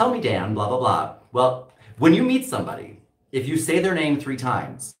 Well, tell me Dan, blah, blah, blah. Well, when you meet somebody, if you say their name 3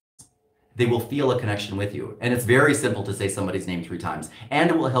 times, they will feel a connection with you. And it's very simple to say somebody's name 3 times, and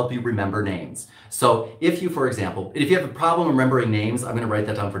it will help you remember names. So if you, for example, if you have a problem remembering names, I'm going to write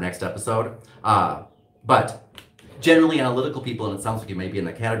that down for next episode. But generally analytical people, and it sounds like you may be in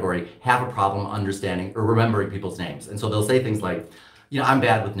the category, have a problem understanding or remembering people's names. And so they'll say things like, I'm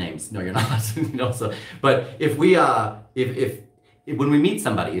bad with names. No, you're not. But if when we meet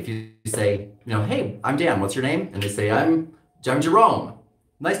somebody, if you say, hey, I'm Dan, what's your name? And they say, I'm Jerome.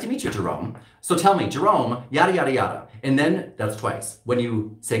 Nice to meet you, Jerome. So tell me, Jerome, yada, yada, yada. And then that's twice. When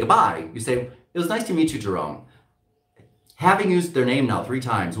you say goodbye, you say, it was nice to meet you, Jerome. Having used their name now 3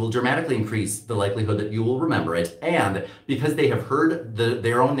 times will dramatically increase the likelihood that you will remember it. And because they have heard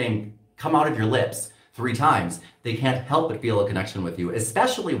their own name come out of your lips 3 times, they can't help but feel a connection with you,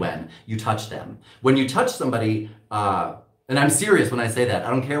 especially when you touch them. When you touch somebody, and I'm serious when I say that, I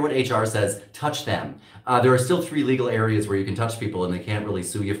don't care what HR says, touch them. There are still 3 legal areas where you can touch people and they can't really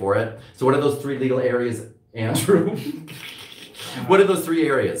sue you for it. So what are those 3 legal areas, Andrew? What are those 3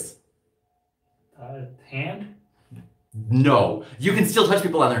 areas? Hand? No. You can still touch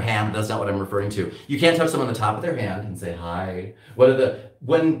people on their hand, but that's not what I'm referring to. You can't touch them on the top of their hand and say hi.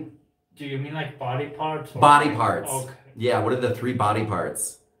 Do you mean like body parts? Body parts. Okay. Yeah, what are the 3 body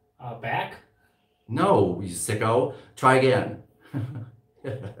parts? Back? No, you sicko. Try again.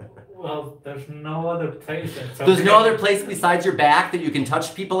 Well, there's no other place that's okay. There's no other place besides your back that you can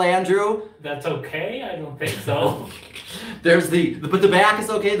touch people, Andrew? That's okay? I don't think so. But the back is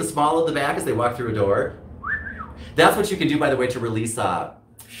okay, the small of the back as they walk through a door. That's what you can do, by the way, to release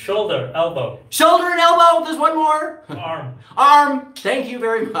shoulder, elbow. Shoulder and elbow, there's one more. Arm. Arm, thank you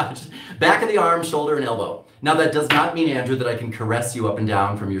very much. Back of the arm, shoulder and elbow. Now that does not mean, Andrew, that I can caress you up and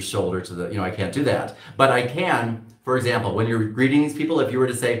down from your shoulder to the, I can't do that. But I can, for example, when you're greeting these people, if you were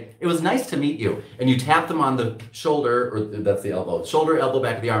to say, it was nice to meet you, and you tap them on the shoulder, or that's the elbow, shoulder, elbow,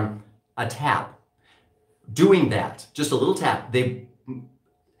 back of the arm, a tap. Doing that, just a little tap, they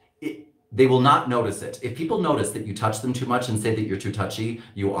will not notice it. If people notice that you touch them too much and say that you're too touchy,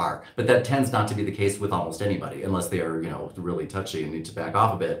 you are. But that tends not to be the case with almost anybody, unless they are, really touchy and need to back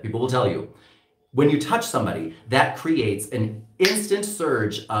off a bit. People will tell you. when you touch somebody, that creates an instant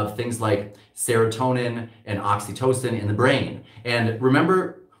surge of things like serotonin and oxytocin in the brain. And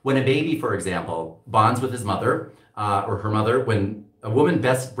remember, when a baby, for example, bonds with his mother or her mother, when a woman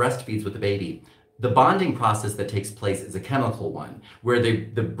breastfeeds with the baby, the bonding process that takes place is a chemical one, where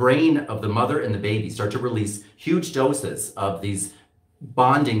the brain of the mother and the baby start to release huge doses of these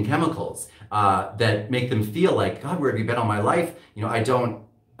bonding chemicals that make them feel like, God, where have you been all my life? You know,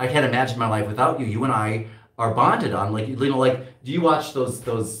 I can't imagine my life without you. You and I are bonded on, like, you know, like, do you watch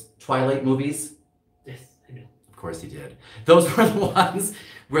those Twilight movies? Yes, I do. Of course you did. Those were the ones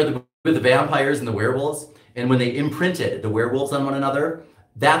where with the vampires and the werewolves, and when they imprinted the werewolves on one another,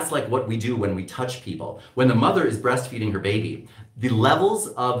 that's like what we do when we touch people. When the mother is breastfeeding her baby, the levels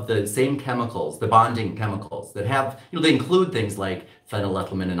of the same chemicals, the bonding chemicals that have, you know, they include things like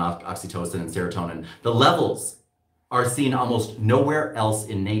phenylethylamine and oxytocin and serotonin. The levels are seen almost nowhere else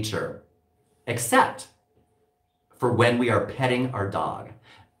in nature, except for when we are petting our dog.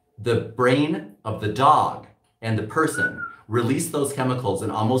 The brain of the dog and the person release those chemicals in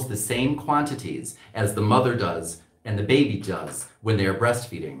almost the same quantities as the mother does and the baby does when they are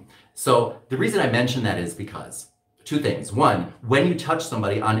breastfeeding. So the reason I mention that is because two things. One, when you touch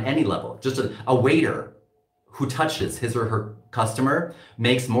somebody on any level, just a waiter who touches his or her customer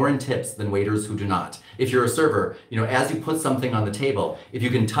makes more in tips than waiters who do not. If you're a server, you know, as you put something on the table, if you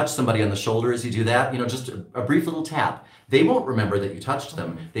can touch somebody on the shoulder as you do that, you know, just a brief little tap, they won't remember that you touched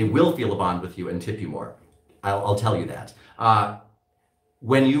them. They will feel a bond with you and tip you more. I'll tell you that.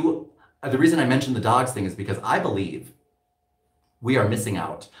 The reason I mentioned the dogs thing is because I believe we are missing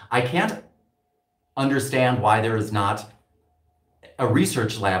out. I can't understand why there is not a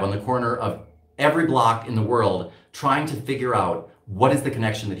research lab on the corner of every block in the world trying to figure out what is the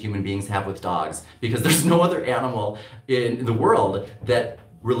connection that human beings have with dogs, because there's no other animal in the world that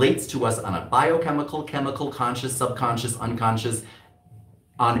relates to us on a biochemical, chemical, conscious, subconscious, unconscious,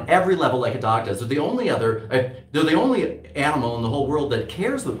 on every level like a dog does. They're the only animal in the whole world that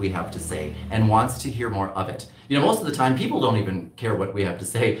cares what we have to say and wants to hear more of it. You know, most of the time people don't even care what we have to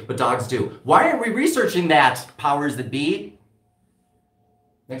say, but dogs do. Why aren't we researching that, powers that be?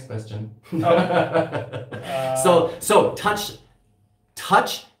 Next question. So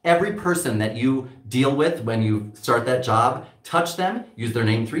touch every person that you deal with when you start that job. Touch them, use their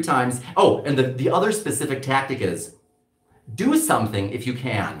name 3 times. Oh, and the other specific tactic is do something if you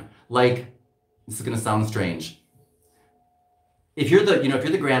can. Like, this is gonna sound strange. If you're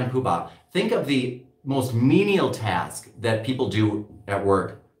the grand poobah, think of the most menial task that people do at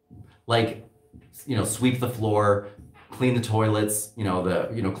work, like, you know, sweep the floor, clean the toilets,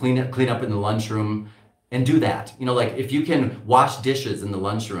 clean up in the lunchroom, and do that. You know, like, if you can wash dishes in the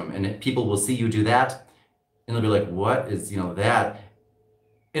lunchroom and people will see you do that, and they'll be like, what is, that?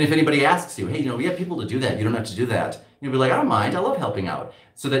 And if anybody asks you, hey, we have people to do that, you don't have to do that, you'll be like, I don't mind, I love helping out.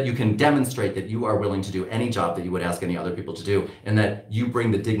 So that you can demonstrate that you are willing to do any job that you would ask any other people to do, and that you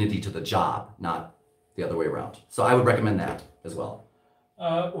bring the dignity to the job, not the other way around. So I would recommend that as well.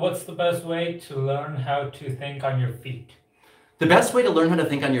 What's the best way to learn how to think on your feet? The best way to learn how to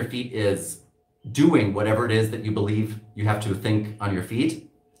think on your feet is doing whatever it is that you believe you have to think on your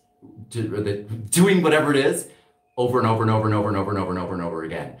feet, doing whatever it is over and over and over and over and over and over and over and over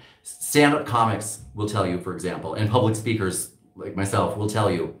again. Stand-up comics will tell you, for example, and public speakers like myself will tell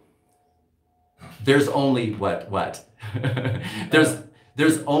you, there's only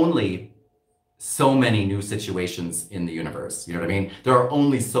there's only so many new situations in the universe. You know what I mean? There are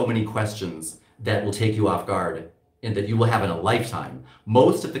only so many questions that will take you off guard and that you will have in a lifetime.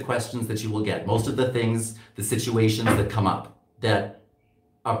 Most of the questions that you will get, most of the things, the situations that come up that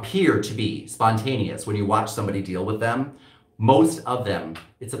appear to be spontaneous when you watch somebody deal with them, most of them,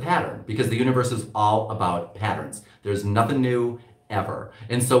 it's a pattern, because the universe is all about patterns. There's nothing new ever.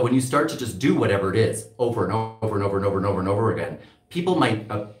 And so when you start to just do whatever it is over and over and over and over and over and over again, people might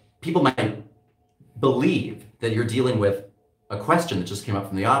believe that you're dealing with a question that just came up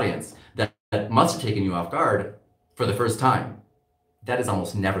from the audience that must have taken you off guard for the first time. That is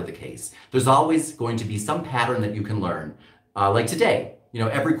almost never the case. There's always going to be some pattern that you can learn. Like today,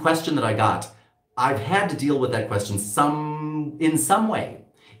 every question that I got, I've had to deal with that question in some way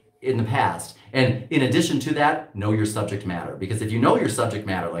in the past. And in addition to that, know your subject matter. Because if you know your subject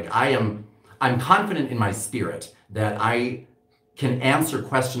matter, like I'm confident in my spirit that I can answer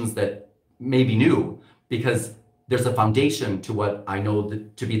questions that may be new, because there's a foundation to what I know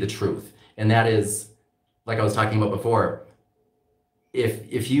to be the truth. And that is, like I was talking about before,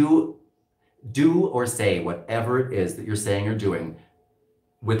 if you do or say whatever it is that you're saying or doing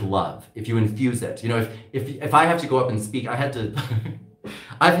with love, if you infuse it, if I have to go up and speak, I had to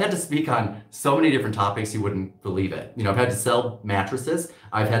I've had to speak on so many different topics you wouldn't believe it. I've had to sell mattresses.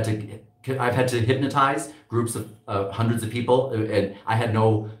 I've had to hypnotize groups of hundreds of people, and I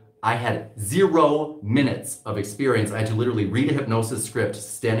had 0 minutes of experience. I had to literally read a hypnosis script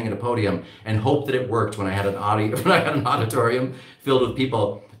standing at a podium and hope that it worked when I had an auditorium filled with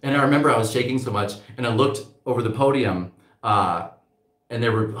people. And I remember I was shaking so much, and I looked over the podium, and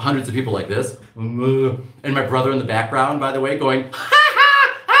there were hundreds of people like this, and my brother in the background, by the way, going, ha,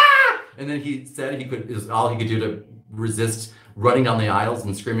 ha, ha! And then he said it was all he could do to resist running down the aisles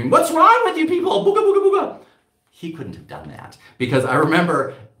and screaming, "What's wrong with you people? Booga, booga, booga." He couldn't have done that, because I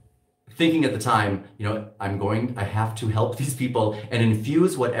remember thinking at the time, I have to help these people and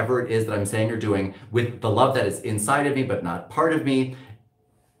infuse whatever it is that I'm saying or doing with the love that is inside of me, but not part of me.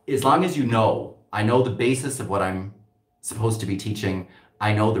 As long as I know the basis of what I'm supposed to be teaching,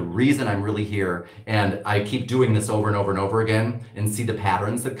 I know the reason I'm really here, and I keep doing this over and over and over again and see the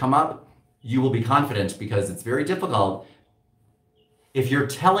patterns that come up, you will be confident, because it's very difficult. If you're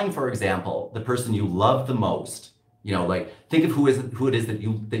telling, for example, the person you love the most, think of who it is that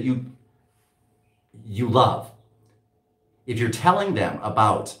you love. If you're telling them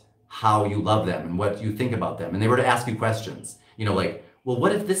about how you love them and what you think about them, and they were to ask you questions, well,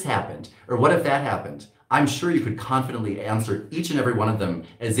 what if this happened? Or what if that happened? I'm sure you could confidently answer each and every one of them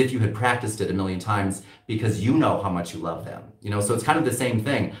as if you had practiced it a million times, because you know how much you love them. So it's kind of the same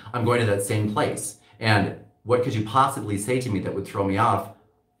thing. I'm going to that same place. And what could you possibly say to me that would throw me off?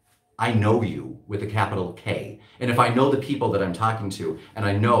 I know you with a capital K. And if I know the people that I'm talking to, and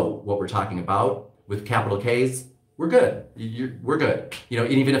I know what we're talking about with capital Ks, we're good. We're good. And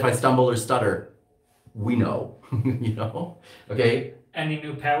even if I stumble or stutter, we know. Okay? Any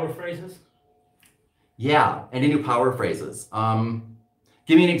new power phrases? Yeah, any new power phrases.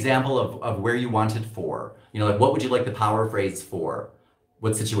 Give me an example of where you want it for. What would you like the power phrase for?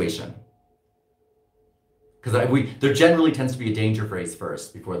 What situation? Because there generally tends to be a danger phrase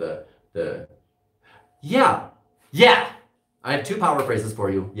first before the yeah. I have 2 power phrases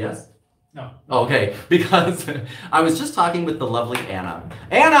for you. Yes? No. Okay, because I was just talking with the lovely Anna.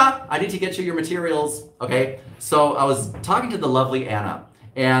 Anna, I need to get you your materials. Okay, so I was talking to the lovely Anna,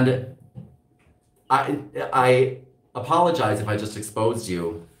 and I apologize if I just exposed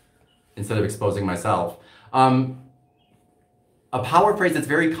you instead of exposing myself. A power phrase that's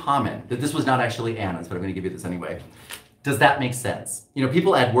very common, that this was not actually Anna's, but I'm going to give you this anyway. Does that make sense?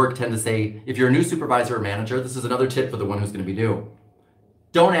 People at work tend to say, if you're a new supervisor or manager, this is another tip for the one who's going to be new.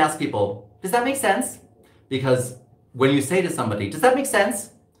 Don't ask people, does that make sense? Because when you say to somebody, does that make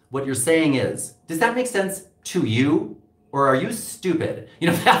sense? What you're saying is, does that make sense to you? Or are you stupid?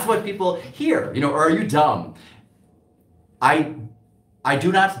 That's what people hear, or are you dumb? I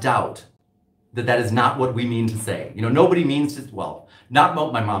do not doubt that is not what we mean to say. Nobody means to, well, not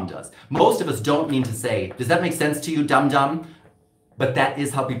my mom does. Most of us don't mean to say, does that make sense to you, dumb? But that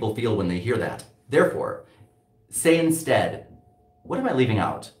is how people feel when they hear that. Therefore, say instead, what am I leaving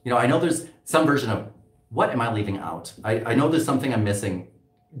out? I know there's some version of, what am I leaving out? I know there's something I'm missing.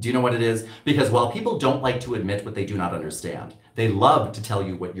 Do you know what it is? Because while people don't like to admit what they do not understand, they love to tell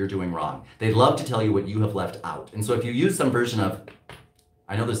you what you're doing wrong. They love to tell you what you have left out. And so if you use some version of,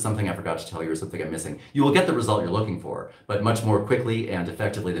 I know there's something I forgot to tell you or something I'm missing, you will get the result you're looking for, but much more quickly and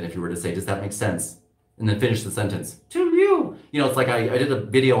effectively than if you were to say, does that make sense? And then finish the sentence, to you. It's like I did a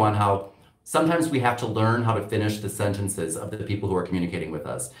video on how sometimes we have to learn how to finish the sentences of the people who are communicating with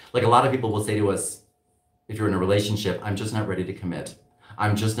us. Like a lot of people will say to us, if you're in a relationship, I'm just not ready to commit.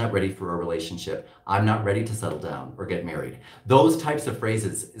 I'm just not ready for a relationship. I'm not ready to settle down or get married. Those types of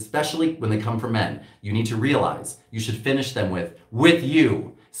phrases, especially when they come from men, you need to realize you should finish them with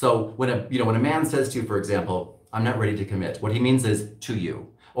you. So when a man says to you, for example, I'm not ready to commit, what he means is to you.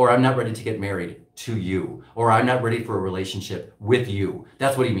 Or I'm not ready to get married, to you. Or I'm not ready for a relationship with you.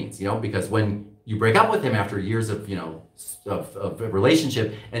 That's what he means, because when you break up with him after years of, of a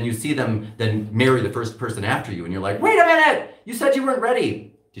relationship, and you see them then marry the first person after you, and you're like, wait a minute, you said you weren't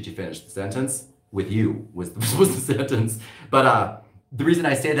ready. Did you finish the sentence? With you was the sentence. But the reason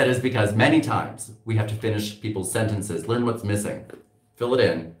I say that is because many times we have to finish people's sentences, learn what's missing, fill it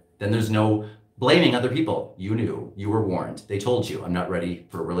in, then there's no blaming other people. You knew, you were warned, they told you, I'm not ready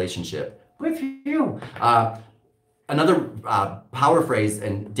for a relationship with you. Another power phrase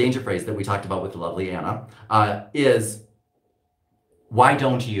and danger phrase that we talked about with the lovely Anna is, why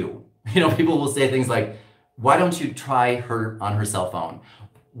don't you? People will say things like, why don't you try her on her cell phone?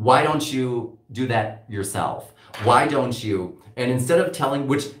 Why don't you do that yourself? Why don't you? And instead of telling,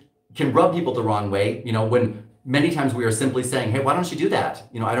 which can rub people the wrong way, when many times we are simply saying, hey, why don't you do that?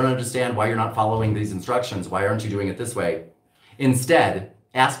 I don't understand why you're not following these instructions. Why aren't you doing it this way? Instead,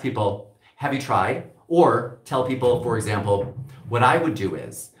 ask people, have you tried? Or tell people, for example, what I would do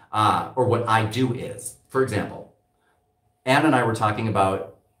is, or what I do is. For example, Anna and I were talking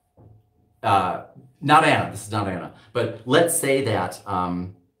about, not Anna, this is not Anna, but let's say that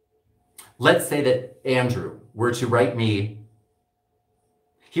Andrew were to write me,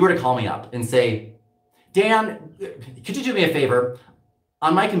 he were to call me up and say, Dan, could you do me a favor?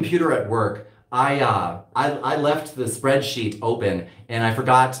 On my computer at work, I left the spreadsheet open and I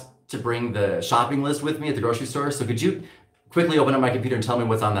forgot to bring the shopping list with me at the grocery store. So could you quickly open up my computer and tell me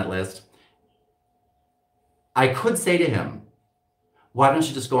what's on that list? I could say to him, why don't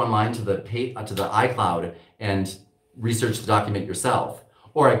you just go online to the iCloud and research the document yourself?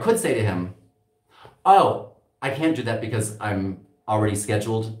 Or I could say to him, oh, I can't do that because I'm already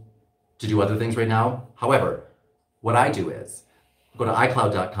scheduled to do other things right now. However, what I do is go to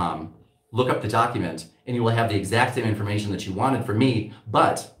iCloud.com, look up the document, and you will have the exact same information that you wanted from me,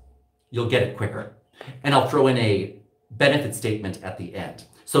 but you'll get it quicker. And I'll throw in a benefit statement at the end.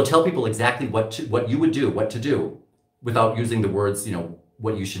 So tell people exactly what you would do, what to do, without using the words,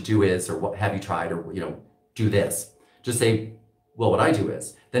 what you should do is, or what have you tried, or, do this. Just say, well, what I do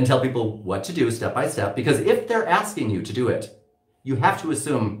is. Then tell people what to do step by step, because if they're asking you to do it, you have to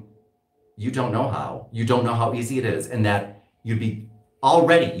assume you don't know how. You don't know how easy it is, and that you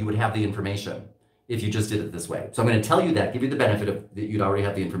would have the information if you just did it this way. So I'm going to tell you that, give you the benefit of that you'd already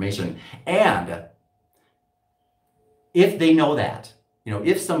have the information. And if they know that,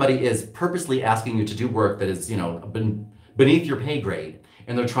 if somebody is purposely asking you to do work that is, beneath your pay grade,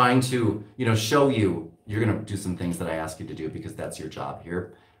 and they're trying to, show you, you're going to do some things that I ask you to do because that's your job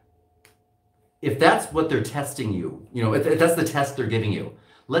here. If that's what they're testing you, if that's the test they're giving you,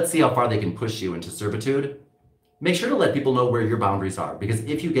 let's see how far they can push you into servitude. Make sure to let people know where your boundaries are, because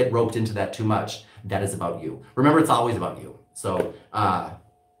if you get roped into that too much, that is about you. Remember, it's always about you. So,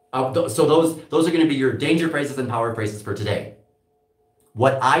 so those are going to be your danger phrases and power phrases for today.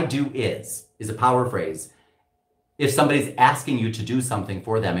 What I do is a power phrase. If somebody's asking you to do something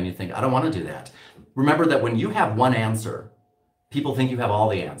for them and you think, I don't want to do that. Remember that when you have one answer, people think you have all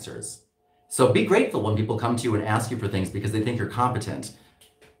the answers. So be grateful when people come to you and ask you for things because they think you're competent.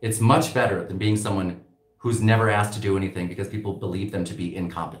 It's much better than being someone who's never asked to do anything because people believe them to be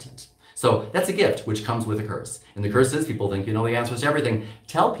incompetent. So that's a gift, which comes with a curse. And the curse is people think you know the answers to everything.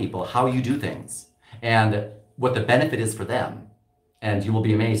 Tell people how you do things and what the benefit is for them. And you will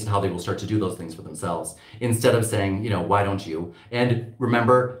be amazed at how they will start to do those things for themselves. Instead of saying, why don't you? And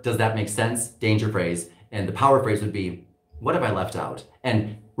remember, does that make sense? Danger phrase. And the power phrase would be, what have I left out?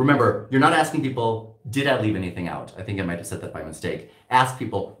 And remember, you're not asking people, did I leave anything out? I think I might have said that by mistake. Ask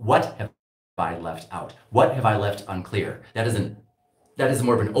people, what have I left out? What have I left unclear? That is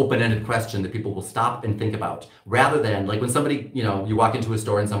more of an open-ended question that people will stop and think about, rather than like when somebody, you walk into a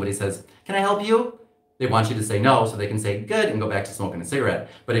store and somebody says, can I help you? They want you to say no so they can say good and go back to smoking a cigarette.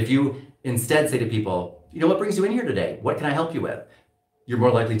 But if you instead say to people, what brings you in here today? What can I help you with? You're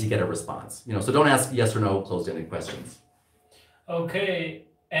more likely to get a response. So don't ask yes or no closed-ended questions. Okay,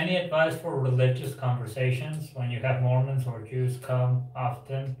 any advice for religious conversations when you have Mormons or Jews come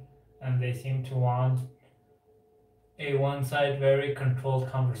often and they seem to want a one-side, very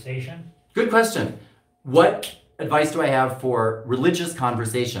controlled conversation? Good question. What advice do I have for religious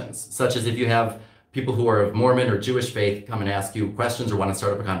conversations, such as if you have people who are of Mormon or Jewish faith come and ask you questions or want to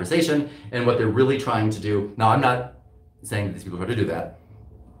start up a conversation, and what they're really trying to do. Now, I'm not saying that these people try to do that.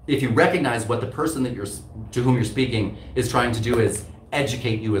 If you recognize what the person to whom you're speaking is trying to do is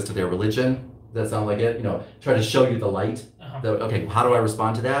educate you as to their religion, does that sound like it? Try to show you the light. Okay, how do I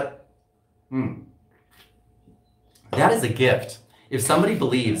respond to that? That is a gift. If somebody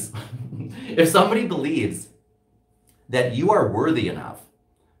believes, that you are worthy enough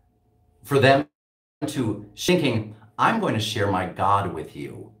for them to thinking, I'm going to share my God with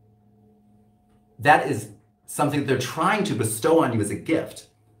you. That is something that they're trying to bestow on you as a gift.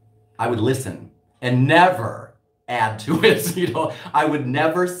 I would listen and never add to it. I would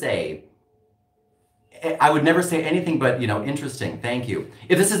never say anything but, interesting, thank you.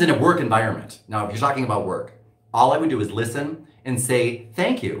 If this is in a work environment, now if you're talking about work, all I would do is listen and say,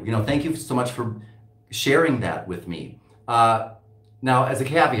 thank you. Thank you so much for sharing that with me. Now, as a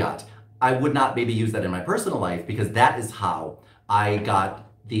caveat, I would not maybe use that in my personal life because that is how I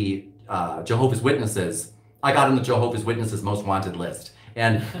got the Jehovah's Witnesses. I got on the Jehovah's Witnesses most wanted list.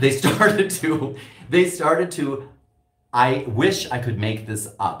 And they started to, I wish I could make this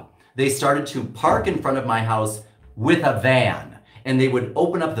up. They started to park in front of my house with a van. And they would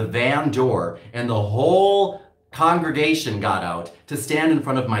open up the van door and the whole congregation got out to stand in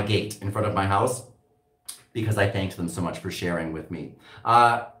front of my gate, in front of my house. because I thanked them so much for sharing with me.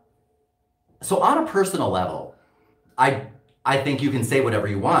 So on a personal level, I think you can say whatever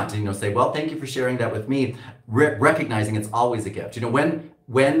you want, say, well, thank you for sharing that with me, recognizing it's always a gift.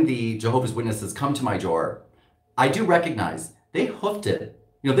 When the Jehovah's Witnesses come to my door, I do recognize they hoofed it.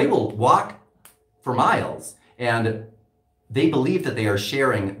 They will walk for miles, and they believe that they are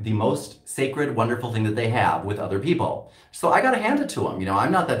sharing the most sacred, wonderful thing that they have with other people. So I got to hand it to them.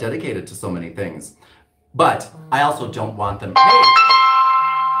 I'm not that dedicated to so many things, but I also don't want them, hey,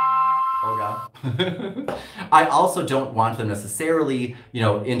 oh God. I also don't want them necessarily,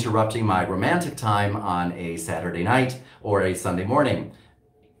 interrupting my romantic time on a Saturday night or a Sunday morning.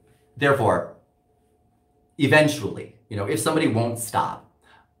 Therefore, eventually, if somebody won't stop,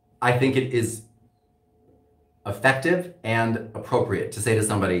 I think it is effective and appropriate to say to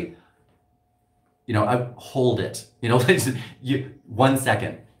somebody, hold it, 1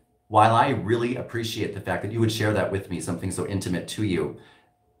 second. While I really appreciate the fact that you would share that with me, something so intimate to you,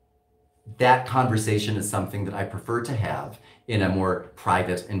 that conversation is something that I prefer to have in a more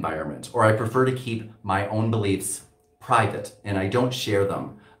private environment, or I prefer to keep my own beliefs private and I don't share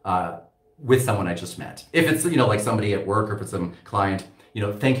them with someone I just met. If it's, like somebody at work, or if it's some client,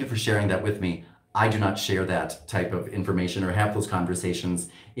 thank you for sharing that with me. I do not share that type of information or have those conversations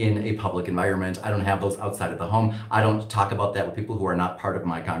in a public environment. I don't have those outside of the home. I don't talk about that with people who are not part of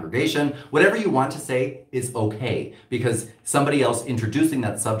my congregation. Whatever you want to say is okay, because somebody else introducing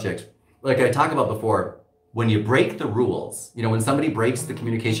that subject, like I talked about before, when you break the rules, when somebody breaks the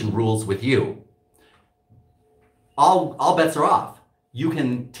communication rules with you, all bets are off. You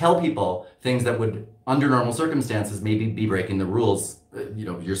can tell people things that would, under normal circumstances, maybe be breaking the rules,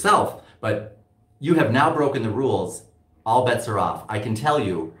 yourself, but you have now broken the rules, all bets are off. I can tell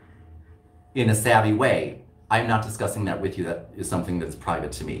you in a savvy way, I'm not discussing that with you. That is something that's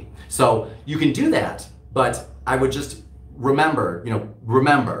private to me. So you can do that, but I would just remember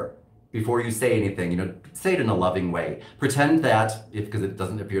before you say anything, say it in a loving way. Pretend that, because it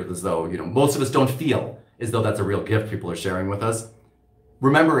doesn't appear as though, most of us don't feel as though that's a real gift people are sharing with us.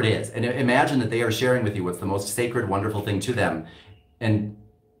 Remember it is, and imagine that they are sharing with you what's the most sacred, wonderful thing to them, and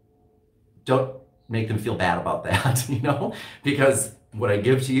don't make them feel bad about that, because what I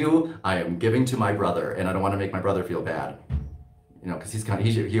give to you, I am giving to my brother, and I don't want to make my brother feel bad, because he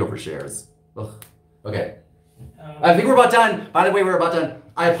overshares. Ugh. Okay. I think we're about done. By the way, we're about done.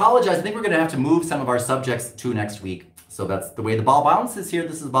 I apologize. I think we're going to have to move some of our subjects to next week. So that's the way the ball bounces here.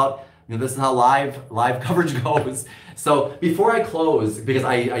 This is about, this is how live coverage goes. So before I close, because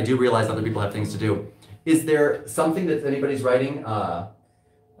I do realize other people have things to do, is there something that anybody's writing?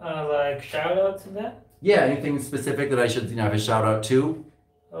 Like shout outs and that? Yeah, anything specific that I should, have a shout out to?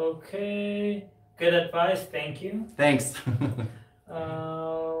 Okay. Good advice. Thank you. Thanks.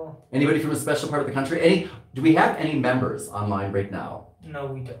 Anybody from a special part of the country? Do we have any members online right now? No,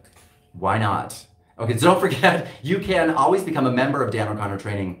 we don't. Why not? Okay, so don't forget, you can always become a member of Dan O'Connor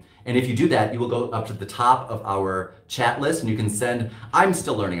Training. And if you do that, you will go up to the top of our chat list and you can send, I'm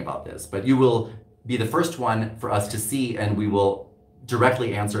still learning about this, but you will be the first one for us to see, and we will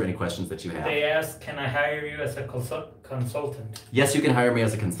directly answer any questions that you have. They ask, can I hire you as a consultant? Yes, you can hire me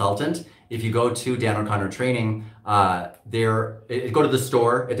as a consultant. If you go to Dan O'Connor Training, go to the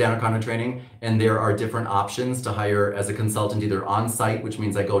store at Dan O'Connor Training, and there are different options to hire as a consultant, either on site, which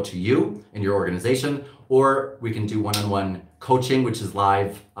means I go to you and your organization, or we can do one-on-one coaching, which is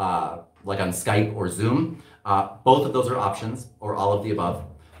live, like on Skype or Zoom. Both of those are options, or all of the above.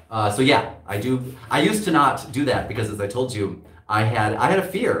 So yeah, I used to not do that because, as I told you, I had a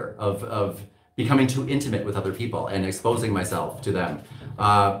fear of becoming too intimate with other people and exposing myself to them.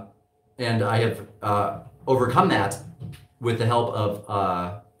 And I have overcome that with the help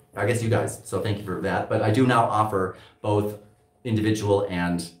of, I guess, you guys. So thank you for that. But I do now offer both individual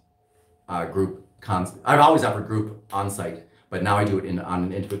and group I've always offered group on-site, but now I do it on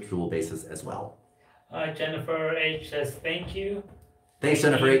an individual basis as well. Jennifer H says thank you. Thanks,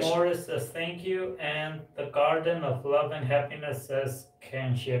 Jennifer H. Morris says thank you. And the Garden of Love and Happiness says,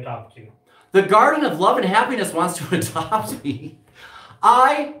 can she adopt you? The Garden of Love and Happiness wants to adopt me.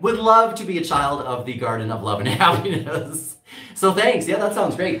 I would love to be a child of the Garden of Love and Happiness. So thanks. Yeah, that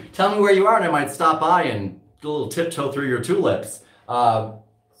sounds great. Tell me where you are and I might stop by and do a little tiptoe through your tulips.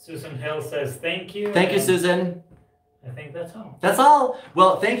 Susan Hill says thank you. Thank you, Susan. I think that's all. That's all.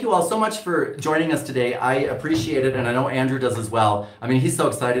 Well, thank you all so much for joining us today. I appreciate it, and I know Andrew does as well. I mean, he's so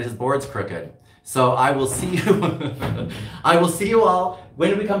excited his board's crooked. So I will see you. I will see you all.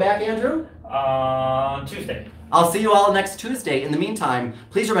 When do we come back, Andrew? Tuesday. I'll see you all next Tuesday. In the meantime,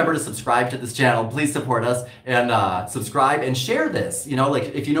 please remember to subscribe to this channel. Please support us and subscribe and share this. You know,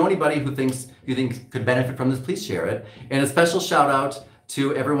 like if you know anybody who thinks you think could benefit from this, please share it. And a special shout out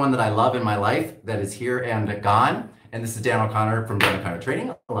to everyone that I love in my life that is here and gone. And this is Dan O'Connor from Dan O'Connor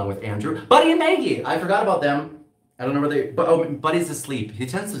Training, along with Andrew. Buddy and Maggie, I forgot about them. I don't know where they, oh, Buddy's asleep. He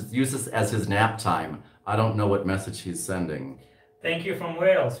tends to use this as his nap time. I don't know what message he's sending. Thank you from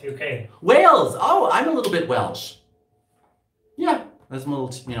Wales, UK. Wales! Oh, I'm a little bit Welsh. Yeah, that's a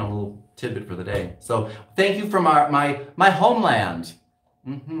little tidbit for the day. So thank you from my homeland.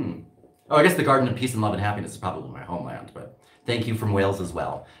 Oh, I guess the Garden of Peace and Love and Happiness is probably my homeland, but thank you from Wales as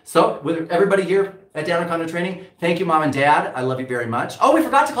well. So with everybody here at Dan O'Connor Training, thank you, Mom and Dad. I love you very much. Oh, we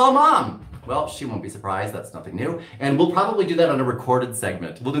forgot to call Mom. Well, she won't be surprised. That's nothing new. And we'll probably do that on a recorded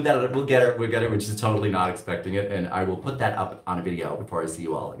segment. We'll do that. We'll get it. Which is totally not expecting it. And I will put that up on a video before I see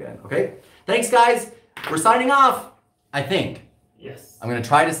you all again. Okay? Thanks, guys. We're signing off. I think. Yes. I'm going to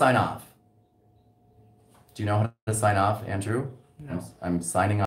try to sign off. Do you know how to sign off, Andrew? No. I'm signing off.